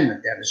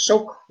Amendment that is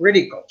so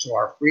critical to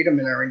our freedom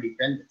and our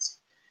independence,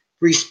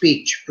 free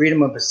speech,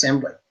 freedom of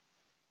assembly,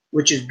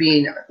 which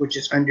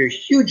is under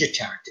huge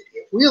attack today.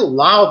 If we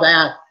allow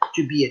that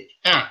to be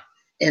attacked,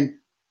 and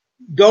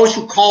those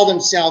who call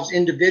themselves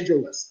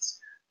individualists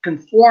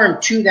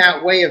conform to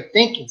that way of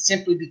thinking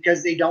simply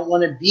because they don't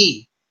want to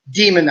be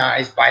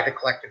demonized by the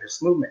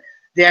collectivist movement,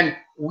 then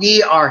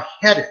we are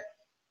headed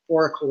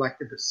for a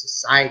collectivist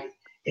society.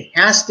 It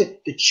has to,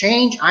 the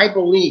change, I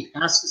believe,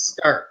 has to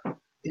start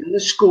in the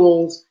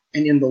schools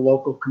and in the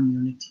local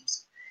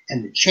communities.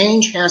 And the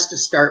change has to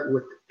start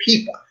with the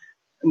people.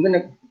 I'm going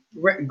to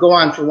go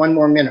on for one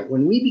more minute.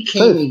 When we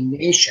became a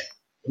nation,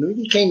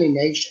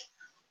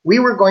 we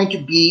were going to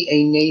be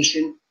a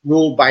nation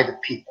ruled by the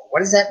people. What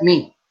does that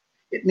mean?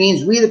 It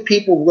means we the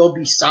people will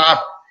be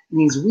sovereign. It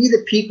means we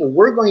the people,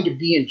 we're going to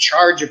be in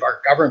charge of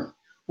our government.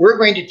 We're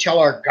going to tell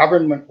our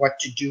government what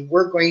to do.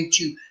 We're going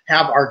to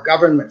have our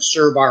government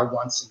serve our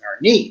wants and our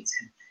needs.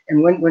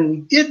 And when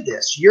we did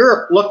this,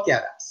 Europe looked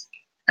at us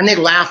and they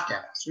laughed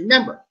at us.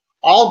 Remember,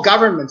 all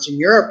governments in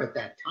Europe at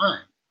that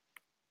time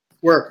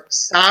were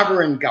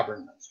sovereign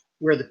governments,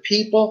 where the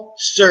people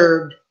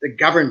served the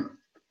government.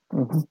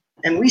 Mm-hmm.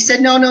 And we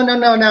said, no,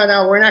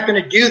 we're not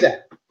going to do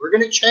that. We're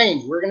going to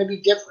change. We're going to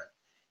be different.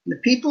 And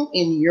the people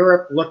in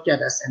Europe looked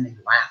at us and they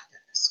laughed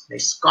at us. They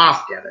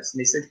scoffed at us and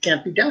they said, it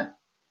can't be done.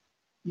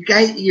 You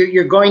guys,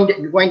 you're going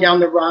down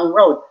the wrong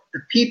road.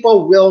 The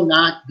people will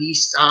not be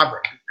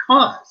sovereign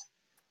because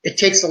it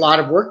takes a lot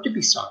of work to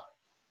be sovereign.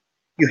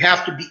 You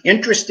have to be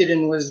interested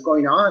in what is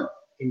going on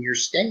in your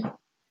state.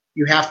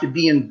 You have to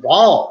be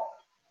involved.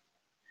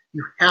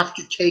 You have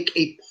to take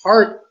a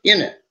part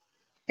in it.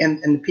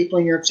 And the people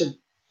in Europe said,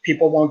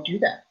 people won't do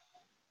that.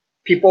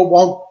 People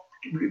won't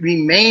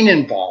remain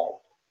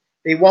involved.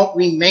 They won't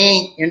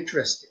remain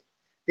interested.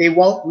 They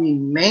won't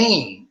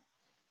remain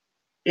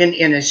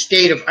in a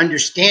state of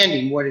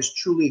understanding what is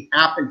truly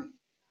happening.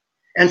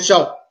 And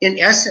so, in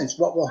essence,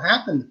 what will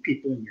happen, the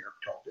people in Europe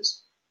told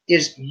us,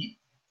 is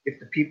if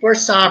the people are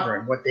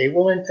sovereign, what they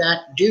will in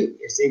fact do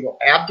is they will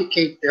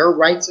abdicate their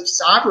rights of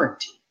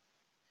sovereignty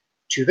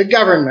to the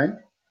government,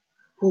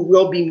 who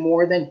will be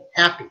more than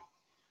happy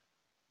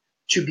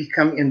to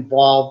become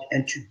involved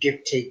and to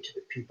dictate to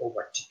the people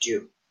what to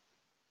do.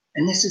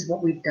 And this is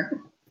what we've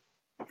done.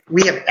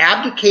 We have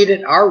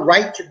abdicated our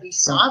right to be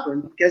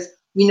sovereign because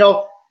we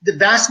know the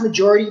vast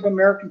majority of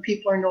American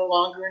people are no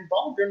longer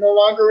involved. They're no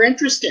longer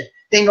interested.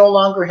 They no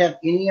longer have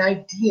any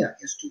idea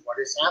as to what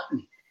is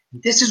happening.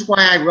 This is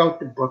why I wrote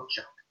the book,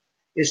 Chuck,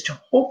 is to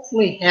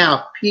hopefully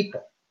have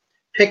people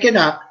pick it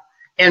up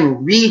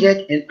and read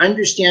it and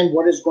understand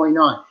what is going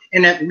on.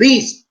 And at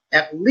least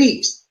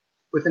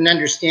with an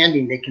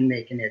understanding, they can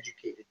make an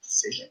educated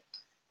decision.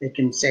 They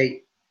can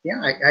say,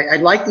 yeah, I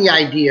like the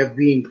idea of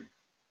being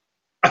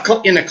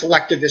in a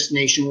collectivist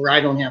nation where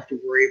I don't have to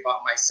worry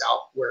about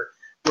myself, where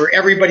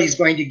everybody's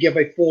going to give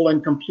a full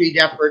and complete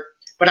effort,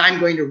 but I'm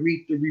going to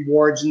reap the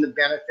rewards and the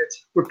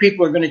benefits, where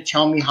people are going to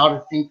tell me how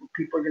to think, where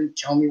people are going to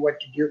tell me what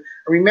to do.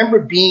 I remember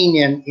being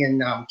in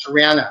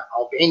Tyranny,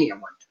 Albania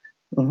one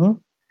time, mm-hmm.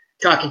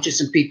 talking to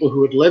some people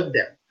who had lived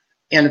there.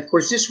 And of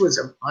course, this was,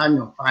 I don't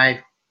know,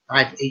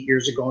 8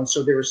 years ago. And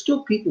so there were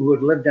still people who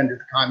had lived under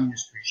the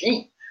communist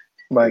regime.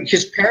 Right.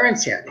 His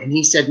parents had. And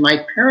he said,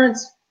 my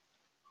parents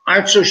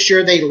aren't so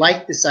sure they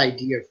like this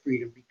idea of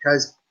freedom,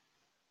 because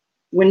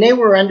when they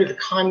were under the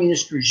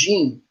communist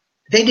regime,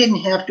 they didn't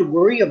have to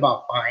worry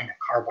about buying a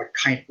car, what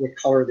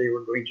color they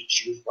were going to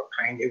choose, what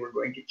kind they were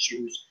going to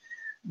choose,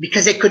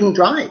 because they couldn't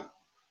drive.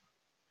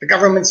 The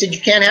government said, you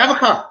can't have a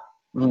car.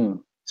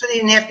 Mm. So they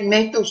didn't have to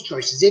make those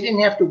choices. They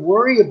didn't have to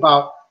worry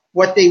about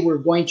what they were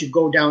going to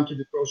go down to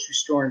the grocery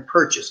store and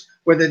purchase,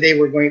 what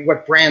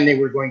brand they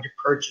were going to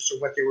purchase or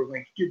what they were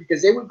going to do,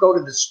 because they would go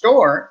to the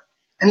store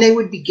and they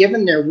would be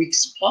given their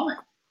week's supply.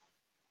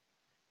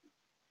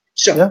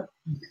 So yeah.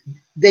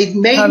 They've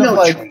made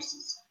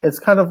choices. It's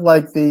kind of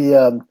like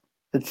the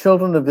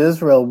children of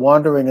Israel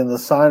wandering in the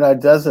Sinai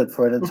desert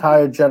for an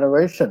entire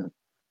generation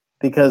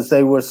because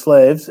they were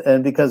slaves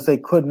and because they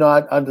could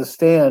not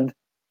understand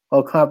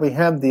or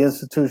comprehend the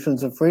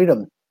institutions of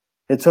freedom.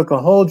 It took a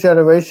whole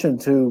generation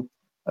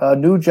a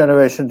new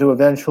generation to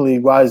eventually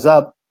rise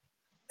up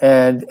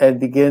and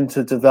begin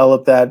to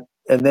develop that,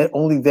 and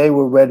only they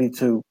were ready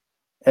to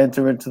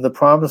enter into the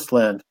promised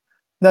land.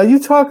 Now, you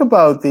talk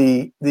about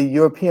the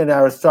European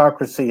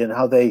aristocracy and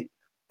how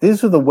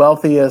these were the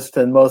wealthiest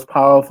and most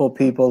powerful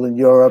people in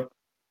Europe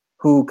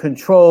who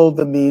controlled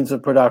the means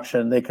of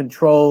production. They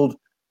controlled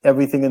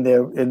everything in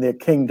their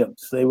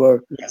kingdoms. They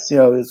were, yes.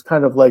 It's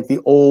kind of like the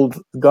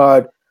old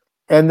guard,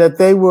 and that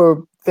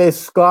they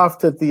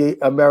scoffed at the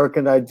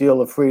American ideal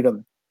of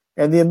freedom.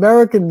 And the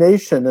American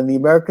nation and the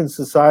American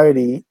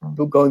society,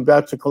 going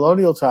back to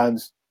colonial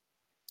times,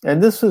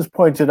 and this was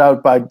pointed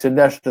out by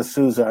Dinesh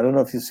D'Souza. I don't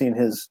know if you've seen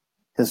his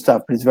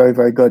stuff, but he's very,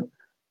 very good.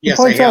 Yes,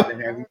 I have,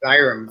 and I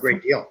admire him a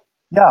great deal.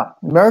 Yeah,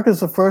 America's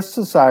the first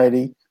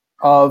society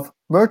of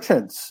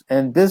merchants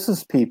and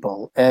business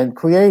people and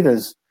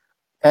creators,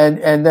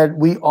 and that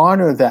we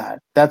honor that.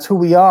 That's who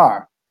we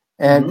are.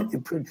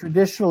 And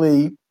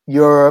traditionally,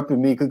 Europe,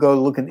 and we could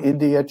go look in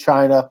India,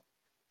 China,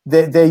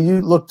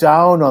 you look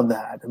down on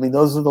that. I mean,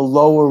 those are the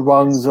lower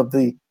rungs of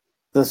the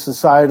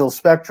societal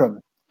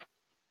spectrum.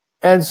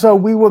 And so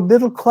we were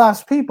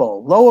middle-class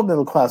people, lower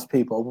middle-class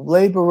people,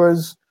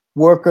 laborers,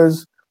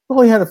 workers. We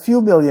only had a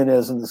few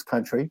millionaires in this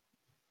country,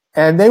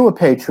 and they were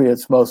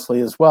patriots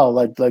mostly as well,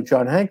 like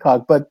John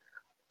Hancock. But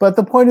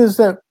the point is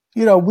that,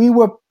 we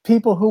were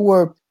people who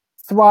were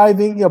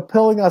thriving,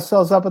 pulling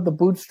ourselves up at the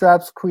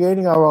bootstraps,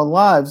 creating our own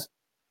lives.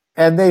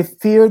 And they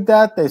feared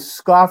that. They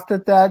scoffed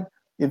at that.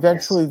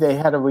 Eventually, they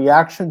had a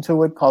reaction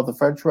to it called the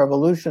French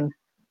Revolution,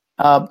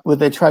 where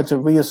they tried to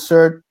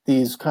reassert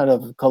these kind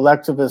of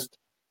collectivist,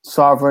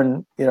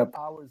 sovereign,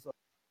 powers of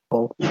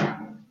people,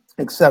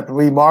 except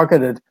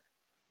remarketed.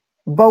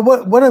 But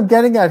what I'm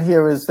getting at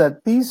here is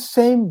that these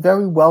same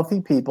very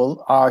wealthy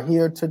people are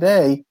here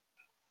today,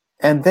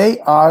 and they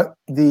are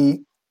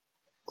the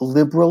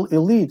liberal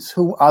elites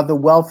who are the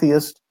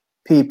wealthiest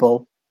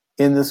people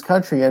in this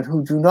country and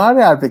who do not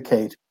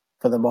advocate,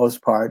 for the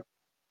most part,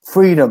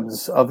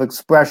 freedoms of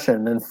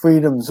expression and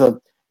freedoms of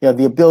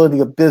the ability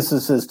of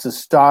businesses to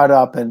start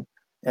up and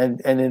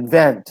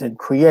invent and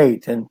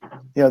create. And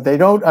they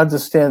don't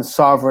understand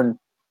sovereign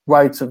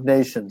rights of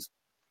nations.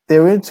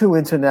 They're into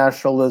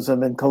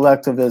internationalism and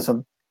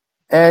collectivism.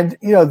 And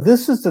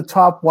this is the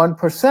top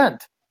 1%.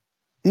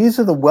 These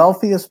are the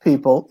wealthiest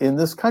people in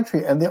this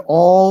country, and they're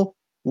all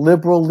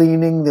liberal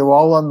leaning. They're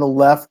all on the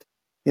left.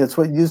 It's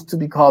what used to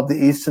be called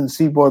the Eastern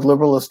Seaboard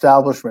liberal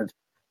establishment.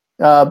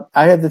 I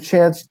had the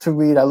chance to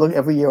read.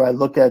 Every year. I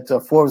look at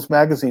Forbes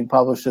magazine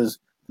publishes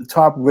the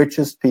top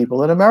richest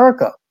people in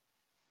America.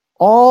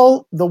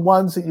 All the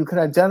ones that you can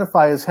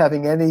identify as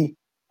having any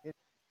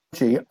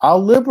energy are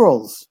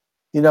liberals.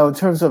 In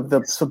terms of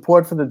the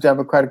support for the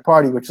Democratic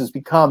Party, which has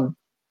become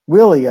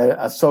really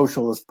a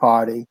socialist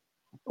party,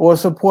 or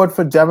support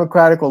for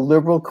democratic or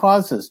liberal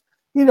causes.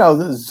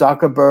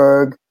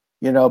 Zuckerberg,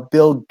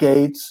 Bill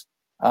Gates,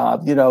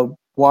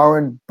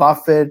 Warren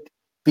Buffett,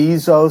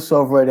 Bezos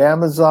over at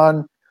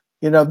Amazon.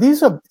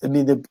 These are,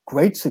 they're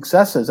great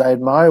successes. I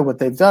admire what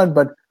they've done,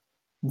 but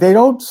they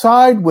don't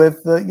side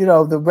with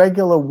the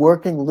regular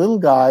working little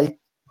guy,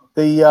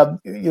 who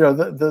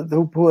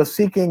are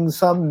seeking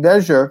some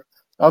measure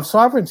of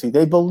sovereignty.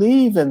 They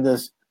believe in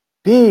this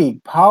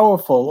big,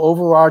 powerful,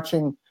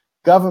 overarching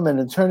government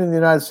and turning the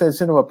United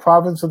States into a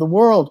province of the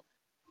world.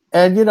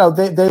 And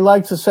they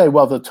like to say,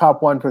 well, the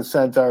top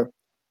 1% are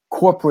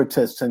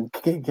corporatists and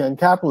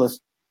capitalists.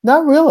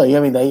 Not really.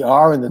 They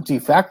are in the de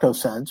facto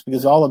sense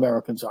because all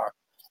Americans are.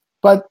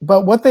 But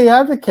what they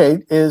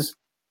advocate is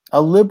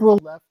a liberal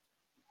left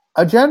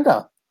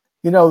agenda.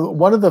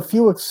 One of the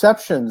few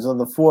exceptions on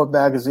the Forbes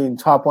magazine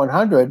top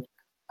 100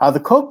 are the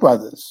Koch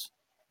brothers,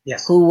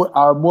 yes, who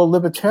are more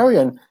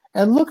libertarian.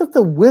 And look at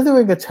the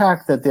withering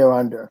attack that they're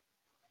under.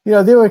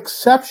 They're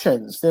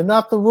exceptions. They're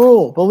not the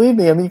rule. Believe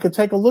me. You can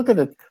take a look at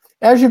it.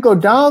 As you go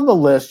down the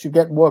list, you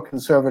get more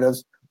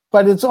conservatives,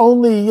 but it's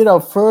only,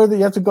 further.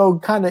 You have to go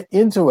kind of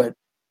into it.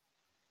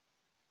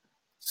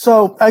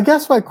 So I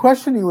guess my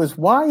question to you is,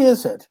 why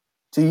is it,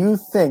 do you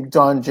think,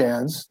 Don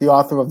Jans, the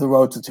author of The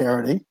Road to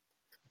Tyranny,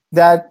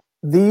 that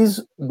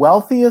these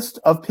wealthiest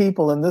of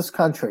people in this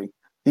country,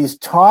 these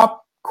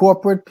top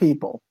corporate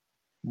people,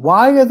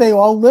 why are they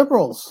all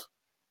liberals?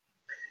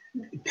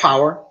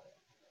 Power.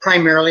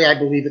 Primarily, I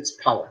believe it's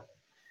power.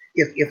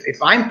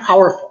 If I'm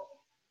powerful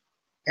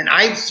and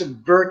I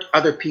subvert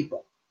other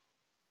people,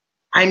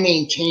 I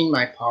maintain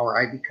my power.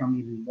 I become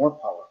even more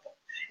powerful.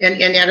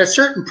 And at a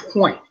certain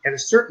point,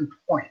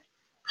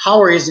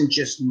 power isn't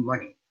just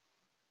money.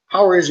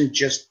 Power isn't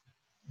just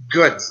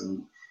goods.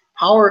 And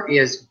power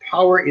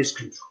is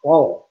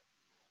control.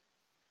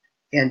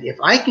 And if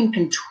I can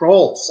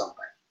control somebody,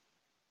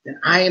 then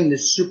I am the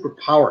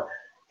superpower.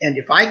 And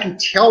if I can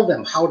tell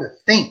them how to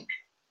think,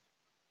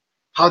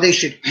 how they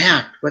should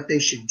act, what they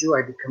should do,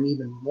 I become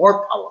even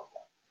more powerful.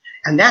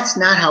 And that's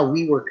not how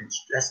we were.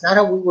 That's not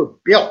how we were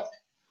built.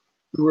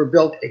 We were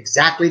built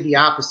exactly the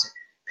opposite.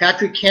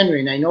 Patrick Henry,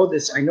 and I know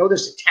this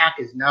attack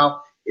is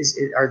now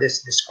or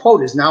this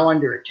quote is now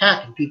under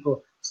attack, and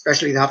people,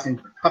 especially the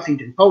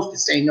Huffington Post,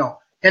 is saying no,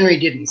 Henry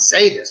didn't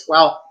say this.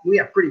 Well, we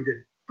have pretty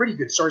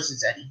good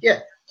sources that he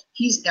did.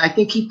 I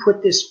think he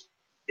put this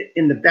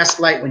in the best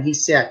light when he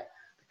said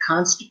the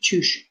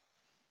Constitution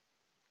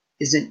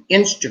is an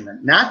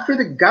instrument not for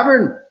the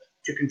government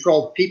to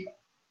control the people,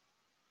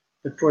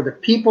 but for the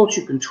people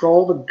to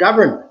control the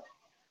government,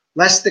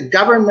 lest the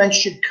government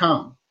should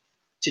come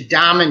to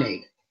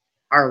dominate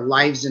our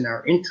lives and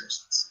our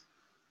interests.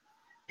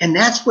 And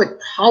that's what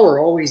power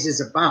always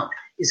is about,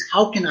 is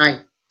how can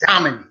I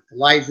dominate the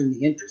lives and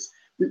the interests.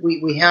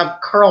 We have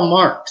Karl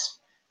Marx,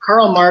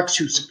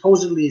 who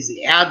supposedly is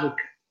the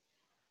advocate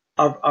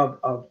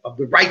of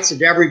the rights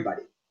of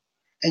everybody.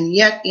 And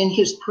yet in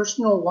his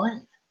personal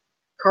life,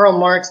 Karl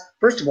Marx,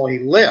 first of all, he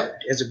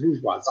lived as a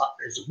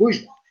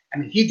bourgeois.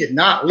 He did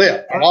not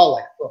live at all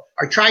like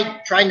or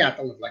tried not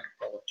to live like a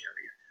proletariat.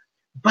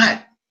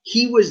 But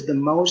he was the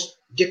most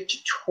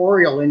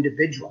dictatorial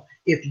individual.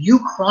 If you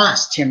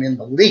crossed him in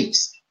the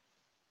least,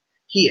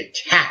 he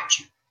attacked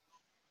you.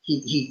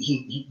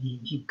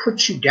 He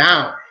put you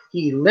down.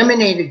 He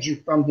eliminated you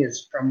from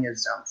his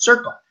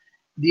circle.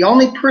 The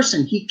only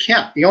person he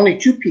kept, the only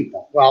two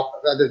people, well,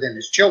 other than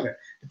his children,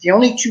 but the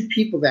only two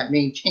people that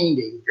maintained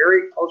a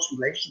very close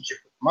relationship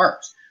with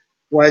Marx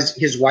was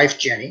his wife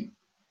Jenny,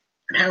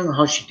 and I don't know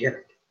how she did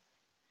it.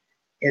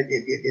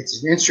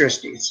 It's an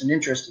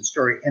interesting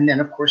story. And then,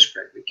 of course,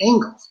 Frederick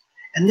Engels.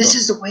 And this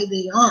is the way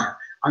they are.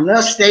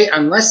 Unless they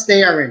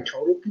are in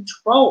total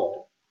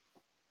control,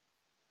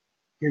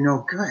 you're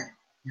no good.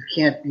 You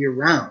can't be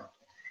around.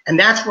 And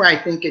that's where I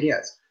think it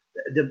is.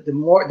 The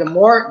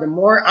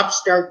more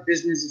upstart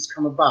businesses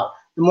come about,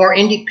 the more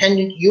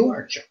independent you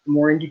are, Chuck. The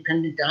more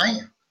independent I am.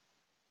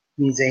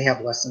 It means they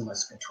have less and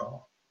less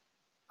control.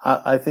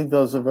 I think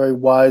those are very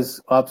wise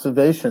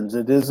observations.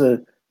 It is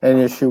an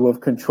issue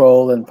of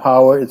control and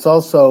power. It's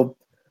also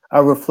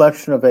a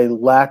reflection of a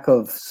lack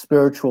of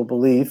spiritual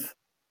belief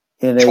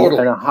in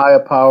Totally. a higher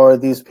power.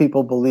 These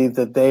people believe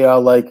that they are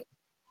like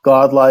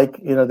godlike.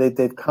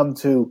 They've come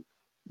to,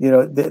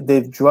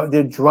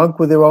 they're drunk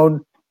with their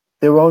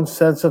own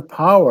sense of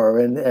power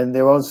and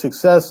their own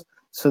success.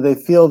 So they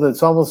feel that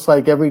it's almost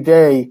like every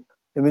day.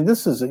 I mean,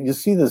 you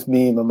see this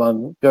meme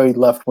among very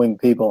left wing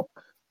people.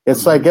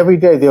 It's like every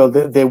day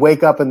they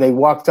wake up and they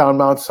walk down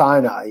Mount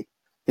Sinai.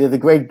 They're the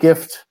great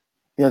gift.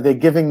 They're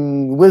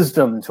giving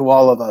wisdom to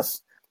all of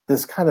us.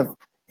 This kind of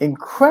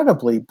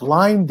incredibly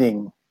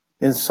blinding,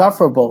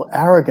 insufferable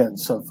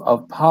arrogance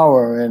of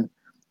power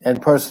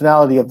and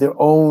personality, of their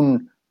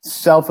own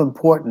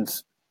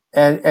self-importance.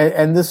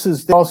 And this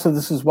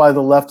is why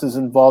the left is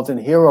involved in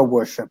hero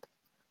worship.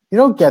 You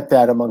don't get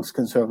that amongst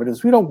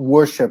conservatives. We don't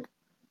worship.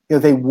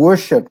 They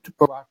worshipped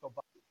Barack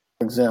Obama,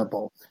 for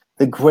example,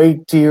 the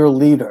great dear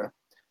leader.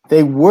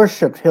 They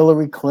worshipped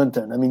Hillary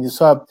Clinton. I mean, you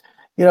saw,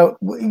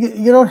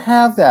 you don't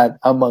have that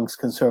amongst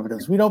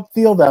conservatives. We don't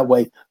feel that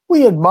way.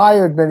 We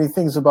admired many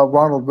things about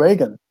Ronald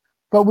Reagan,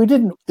 but we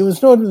didn't. There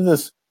was no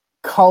this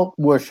cult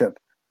worship.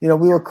 We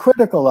were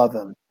critical of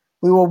him.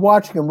 We were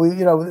watching him.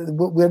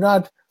 We're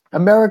not.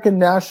 American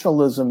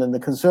nationalism in the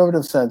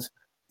conservative sense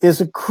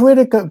is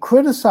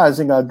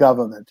criticizing our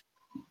government,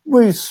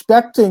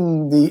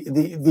 respecting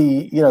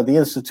the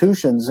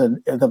institutions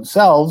and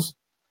themselves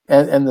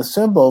and the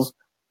symbols,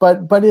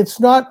 but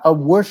it's not a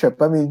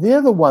worship. I mean,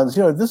 they're the ones.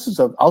 This is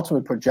an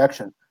ultimate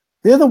projection.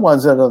 They're the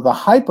ones that are the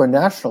hyper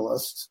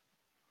nationalists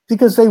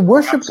because they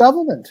worship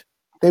government.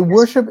 They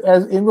worship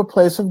as in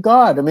replace of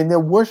God. I mean, they're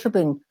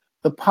worshiping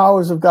the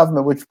powers of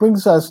government, which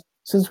brings us,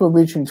 since we're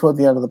reaching toward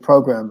the end of the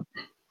program,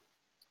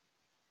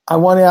 I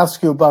want to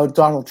ask you about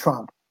Donald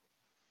Trump.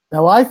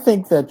 Now, I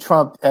think that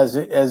Trump, as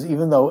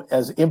even though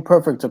as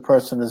imperfect a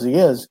person as he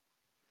is,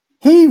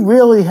 he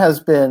really has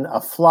been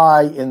a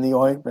fly in the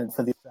ointment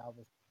for the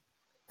establishment.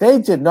 They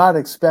did not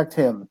expect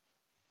him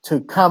to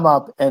come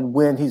up and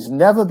win. He's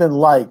never been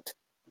liked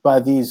by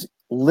these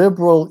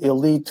liberal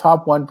elite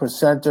top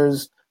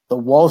 1%ers, the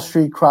Wall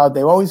Street crowd.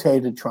 They always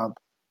hated Trump.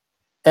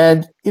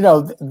 And,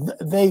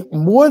 they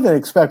more than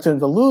expected him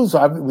to lose.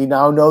 We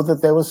now know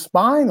that they were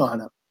spying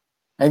on him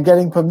and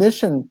getting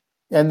permission,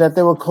 and that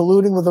they were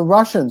colluding with the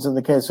Russians in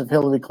the case of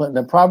Hillary Clinton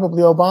and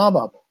probably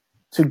Obama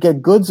to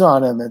get goods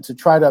on him and to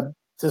try to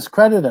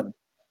discredit him.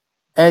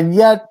 And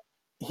yet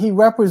he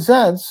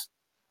represents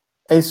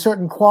a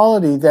certain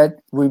quality that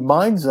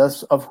reminds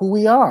us of who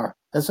we are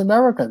as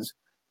Americans.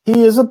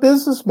 He is a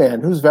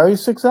businessman who's very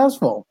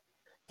successful.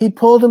 He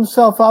pulled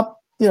himself up,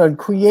 and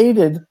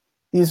created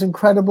these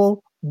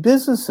incredible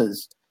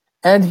businesses.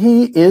 And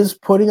he is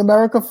putting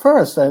America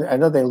first. I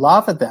know they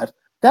laugh at that.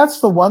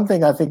 That's the one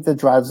thing I think that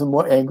drives them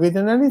more angry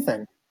than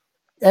anything.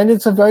 And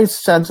it's a very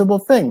sensible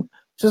thing.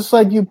 Just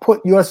like you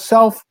put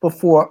yourself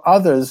before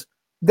others,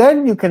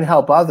 then you can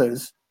help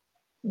others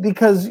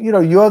because,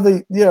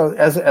 you're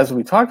as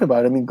we talked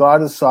about, I mean,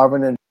 God is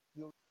sovereign and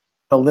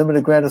a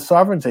limited grant of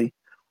sovereignty.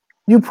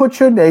 You put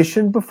your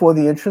nation before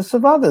the interests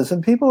of others.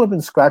 And people have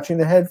been scratching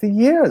their head for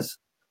years,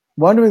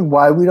 wondering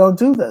why we don't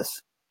do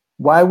this,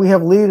 why we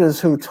have leaders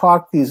who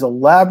talk these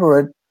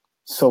elaborate,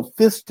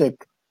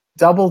 sophistic,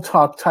 double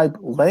talk type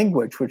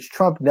language, which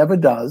Trump never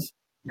does.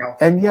 No.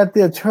 And yet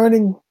they're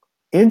turning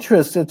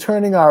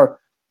our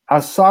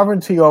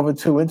sovereignty over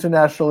to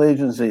international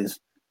agencies.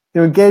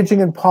 They're engaging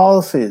in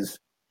policies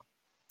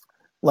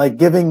like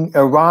giving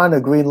Iran a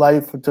green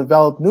light to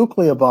develop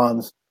nuclear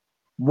bombs.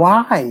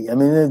 Why? I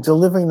mean, they're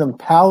delivering them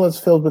pallets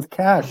filled with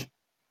cash.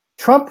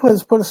 Trump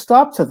has put a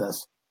stop to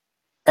this.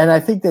 And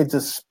I think they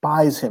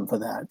despise him for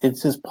that.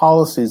 It's his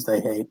policies they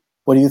hate.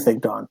 What do you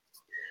think, Don?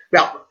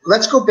 Well,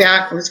 let's go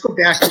back to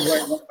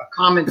a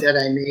comment that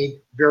I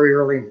made very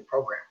early in the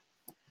program.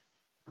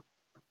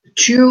 The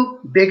two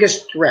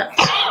biggest threats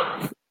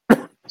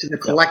to the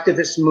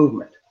collectivist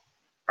movement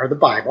are the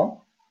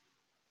Bible.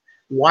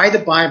 Why the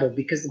Bible?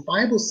 Because the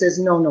Bible says,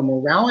 no,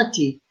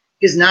 morality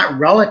is not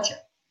relative.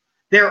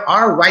 There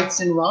are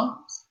rights and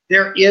wrongs.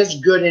 There is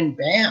good and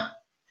bad.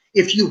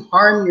 If you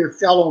harm your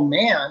fellow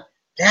man,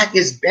 that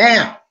is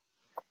bad.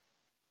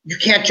 You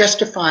can't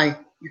justify.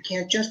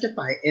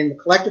 And the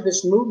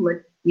collectivist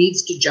movement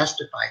needs to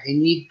justify. They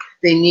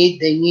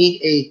need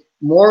a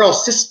moral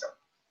system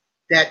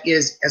that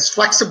is as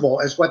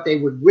flexible as what they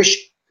would wish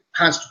the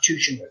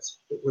Constitution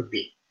would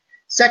be.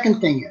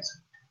 Second thing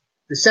is,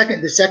 the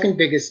second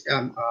biggest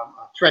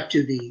threat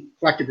to the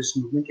collectivist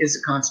movement is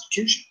the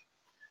Constitution.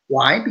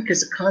 Why?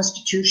 Because the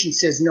Constitution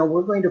says, no,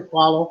 we're going to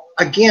follow,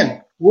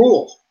 again,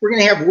 rules. We're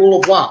going to have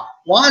rule of law.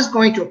 Law is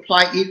going to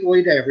apply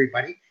equally to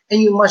everybody,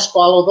 and you must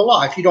follow the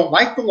law. If you don't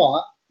like the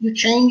law, you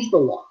change the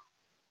law.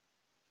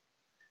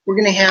 We're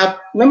going to have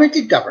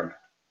limited government.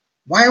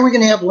 Why are we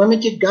going to have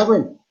limited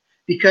government?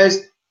 Because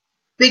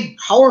big,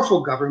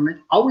 powerful government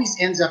always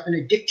ends up in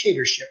a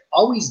dictatorship,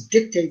 always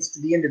dictates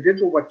to the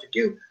individual what to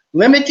do.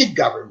 Limited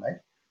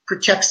government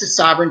protects the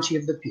sovereignty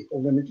of the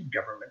people. Limited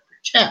government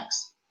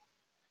protects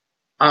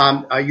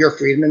your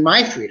freedom and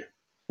my freedom,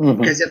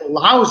 because it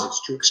allows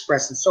us to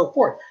express and so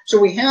forth. So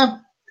we have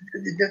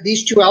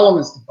these two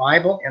elements, the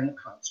Bible and the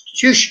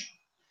Constitution.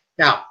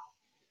 Now,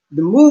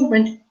 the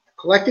movement, the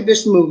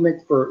collectivist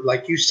movement, for,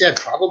 like you said,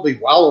 probably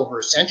well over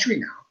a century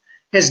now,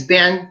 has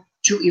been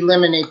to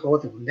eliminate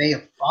both of them. They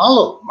have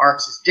followed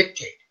Marx's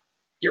dictate.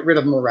 Get rid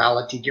of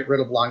morality, get rid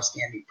of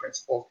long-standing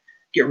principles,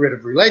 get rid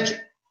of religion.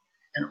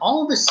 And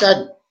all of a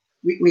sudden,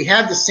 we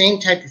had the same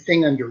type of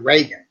thing under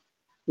Reagan,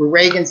 where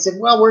Reagan said,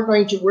 well, we're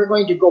going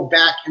to go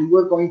back and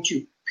we're going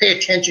to pay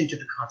attention to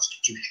the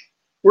Constitution.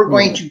 We're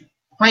going to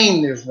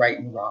claim there's right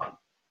and wrong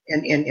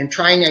and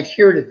try and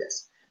adhere to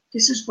this.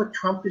 This is what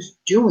Trump is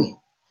doing.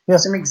 Yeah.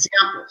 Some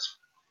examples.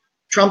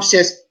 Trump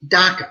says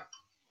DACA.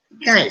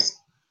 Guys,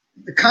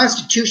 the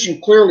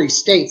Constitution clearly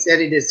states that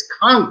it is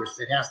Congress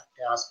that has to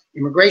pass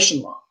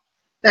immigration law.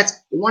 That's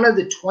one of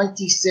the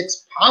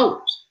 26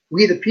 powers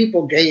we the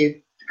people gave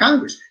to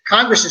Congress.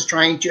 Congress is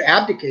trying to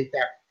abdicate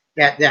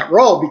that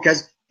role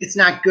because it's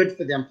not good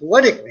for them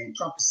politically. And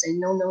Trump is saying,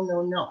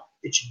 no.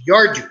 It's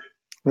your duty.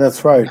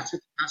 That's right.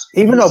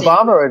 Even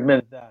Obama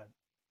admitted that.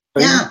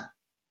 Yeah.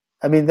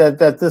 I mean,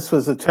 that this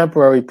was a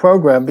temporary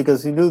program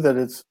because he knew that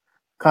it's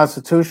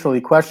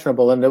constitutionally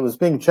questionable and it was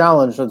being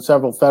challenged in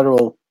several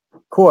federal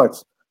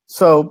courts.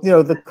 So,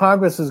 the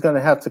Congress is going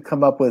to have to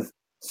come up with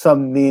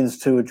some means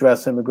to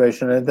address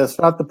immigration, and that's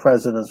not the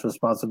president's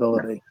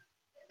responsibility.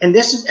 And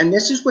this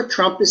is what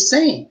Trump is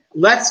saying.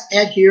 Let's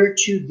adhere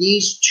to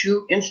these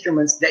two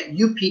instruments that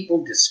you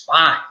people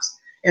despise.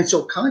 And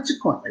so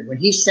consequently, when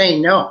he's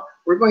saying, no,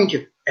 we're going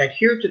to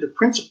adhere to the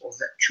principles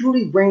that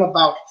truly bring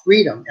about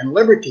freedom and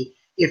liberty,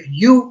 if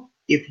you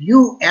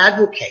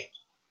advocate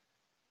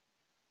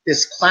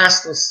this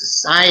classless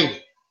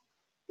society,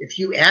 if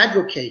you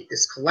advocate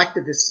this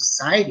collectivist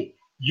society,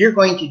 you're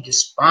going to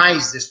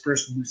despise this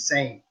person who's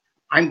saying,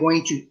 I'm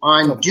going to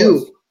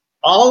undo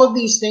all of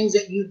these things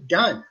that you've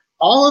done.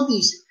 All of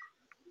these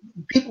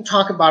people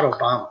talk about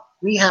Obama.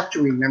 We have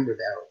to remember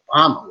that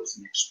Obama was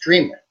an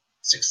extremely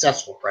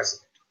successful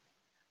president.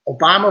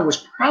 Obama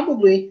was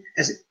probably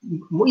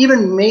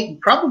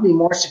probably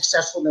more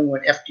successful than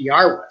what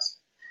FDR was,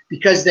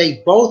 because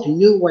they both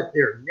knew what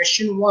their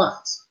mission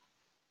was,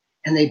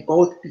 and they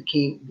both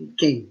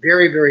became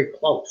very, very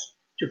close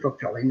to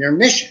fulfilling their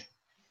mission.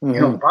 And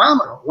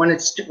Obama,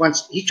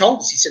 once he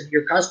told us, he said,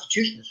 your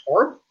Constitution is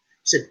horrible.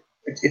 He said,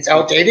 it's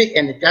outdated,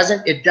 and it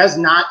does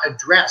not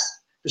address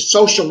the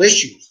social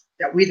issues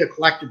that we the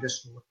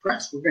collectivists will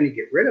oppress. We're going to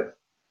get rid of it.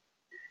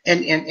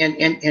 And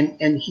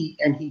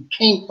he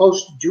came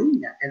close to doing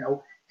that.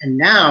 And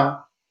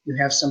now you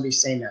have somebody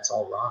saying that's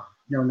all wrong.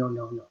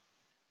 No.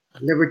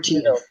 Liberty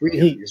and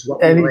freedom is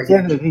what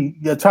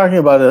you're talking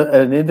about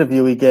an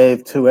interview he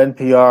gave to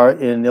NPR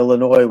in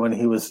Illinois when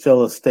he was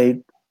still a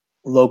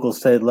local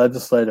state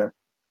legislator.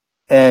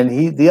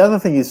 And the other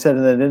thing he said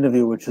in that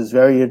interview, which is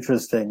very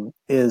interesting,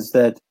 is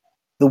that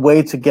the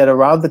way to get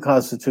around the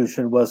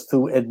Constitution was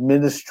through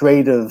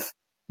administrative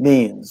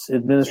means,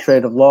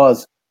 administrative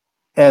laws.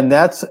 And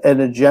that's an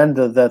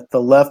agenda that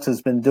the left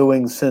has been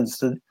doing since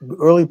the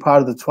early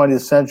part of the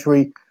 20th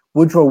century.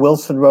 Woodrow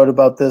Wilson wrote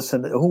about this,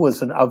 and who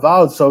was an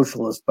avowed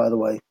socialist, by the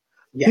way.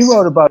 Yes. He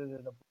wrote about it in a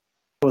book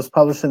that was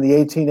published in the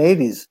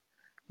 1880s,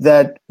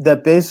 that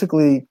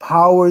basically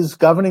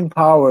governing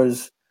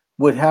powers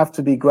would have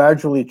to be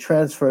gradually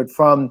transferred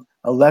from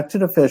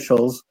elected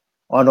officials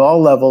on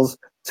all levels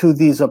to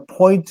these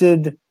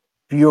appointed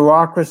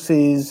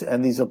bureaucracies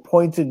and these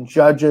appointed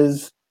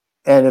judges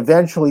and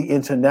eventually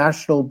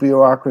international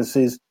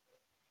bureaucracies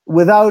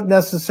without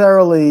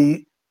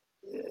necessarily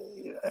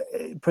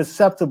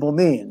perceptible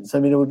means. I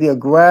mean, it would be a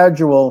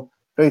gradual,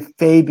 very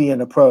Fabian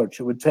approach.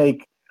 It would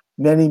take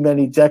many,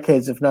 many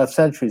decades, if not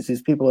centuries.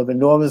 These people have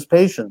enormous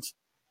patience.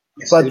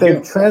 Yes, but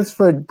they've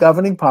transferred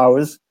governing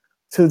powers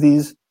to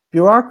these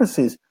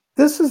bureaucracies.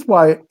 This is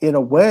why, in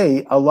a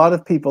way, a lot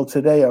of people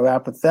today are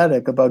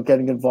apathetic about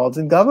getting involved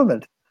in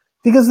government,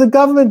 because the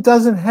government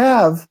doesn't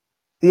have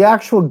the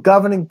actual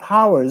governing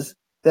powers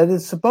that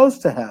it's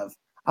supposed to have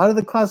under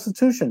the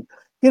Constitution.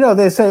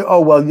 They say,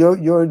 "Oh, well,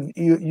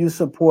 you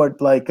support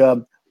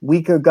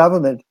weaker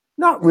government."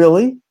 Not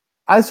really.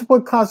 I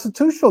support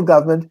constitutional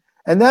government,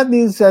 and that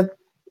means that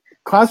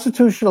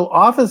constitutional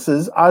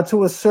offices are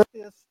to assert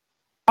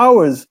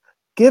powers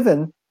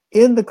given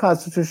in the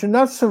Constitution,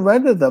 not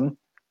surrender them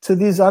to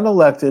these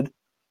unelected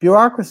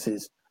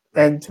bureaucracies.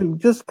 And to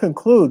just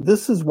conclude,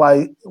 this is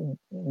why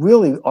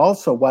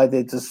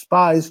they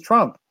despise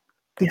Trump,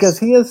 because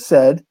he has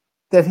said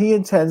that he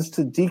intends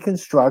to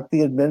deconstruct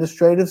the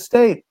administrative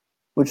state,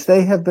 which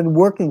they have been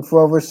working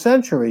for over a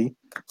century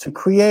to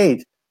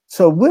create.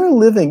 So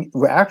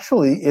we're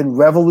actually in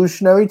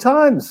revolutionary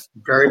times.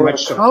 Very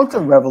much so.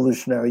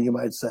 Counter-revolutionary, you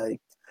might say.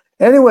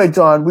 Anyway,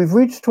 Don, we've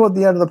reached toward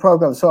the end of the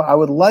program, so I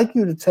would like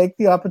you to take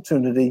the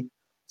opportunity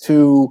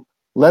to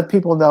let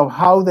people know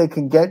how they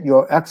can get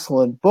your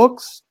excellent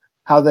books,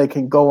 how they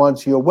can go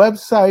onto your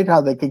website,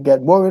 how they can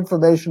get more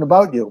information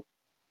about you.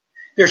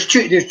 There's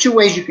two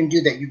ways you can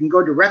do that. You can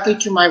go directly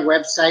to my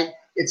website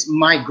It's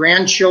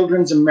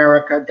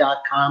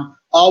mygrandchildren'samerica.com,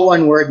 all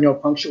one word, no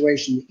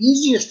punctuation. The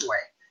easiest way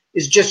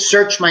is just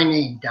search my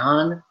name,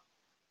 Don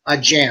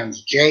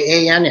Jans,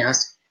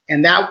 Jans,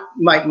 and that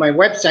my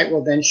website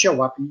will then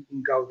show up, and you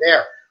can go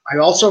there. I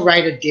also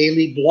write a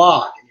daily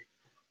blog.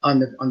 On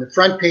the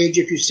front page,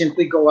 if you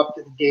simply go up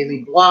to the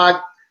daily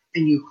blog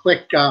and you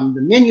click the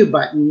menu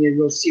button,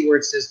 you'll see where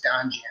it says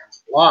Don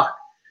Jans blog.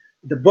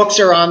 The books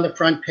are on the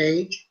front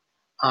page.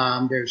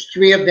 There's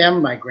 3 of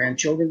them, My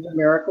Grandchildren's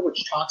America,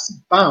 which talks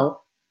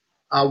about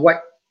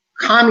what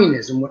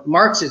communism, what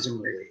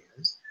Marxism really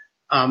is.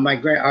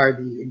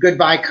 The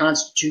Goodbye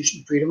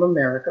Constitution, Freedom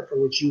America, for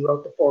which you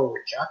wrote the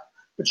foreword, Chuck,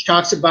 which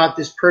talks about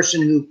this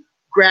person who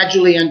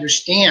gradually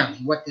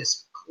understands what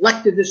this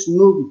collectivist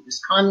movement, this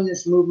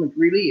communist movement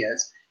really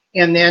is,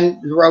 and then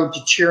The Road to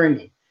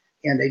Tyranny.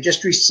 And they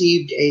just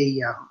received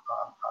a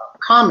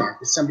comment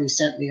that somebody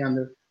sent me on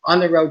the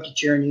Road to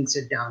Tyranny and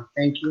said, Don,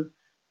 thank you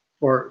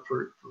for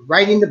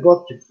writing the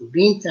book, for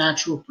being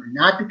factual, for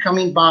not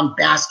becoming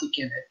bombastic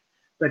in it,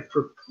 but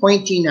for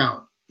pointing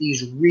out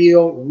these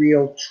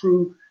real,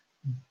 true,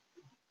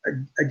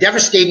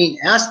 devastating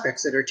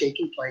aspects that are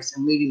taking place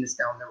and leading us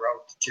down the road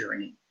to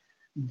tyranny.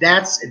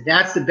 That's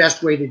the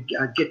best way to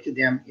get to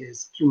them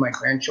is through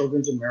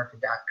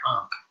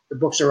mygrandchildren'samerica.com. The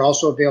books are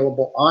also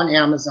available on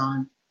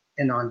Amazon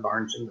and on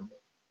Barnes & Noble.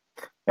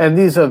 And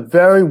these are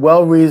very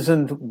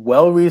well-reasoned,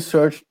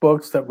 well-researched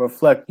books that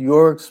reflect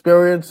your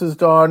experiences,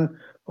 Don,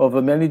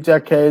 over many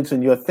decades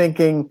and your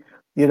thinking.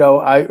 You know,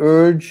 I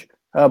urge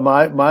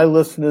my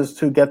listeners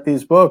to get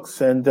these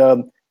books and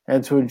to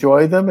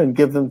enjoy them and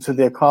give them to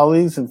their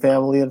colleagues and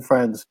family and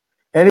friends.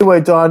 Anyway,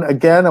 Don,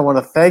 again, I want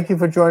to thank you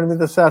for joining me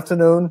this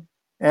afternoon,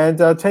 and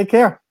take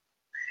care.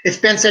 It's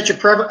been such a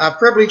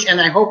privilege, and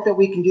I hope that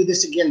we can do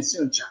this again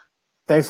soon, John.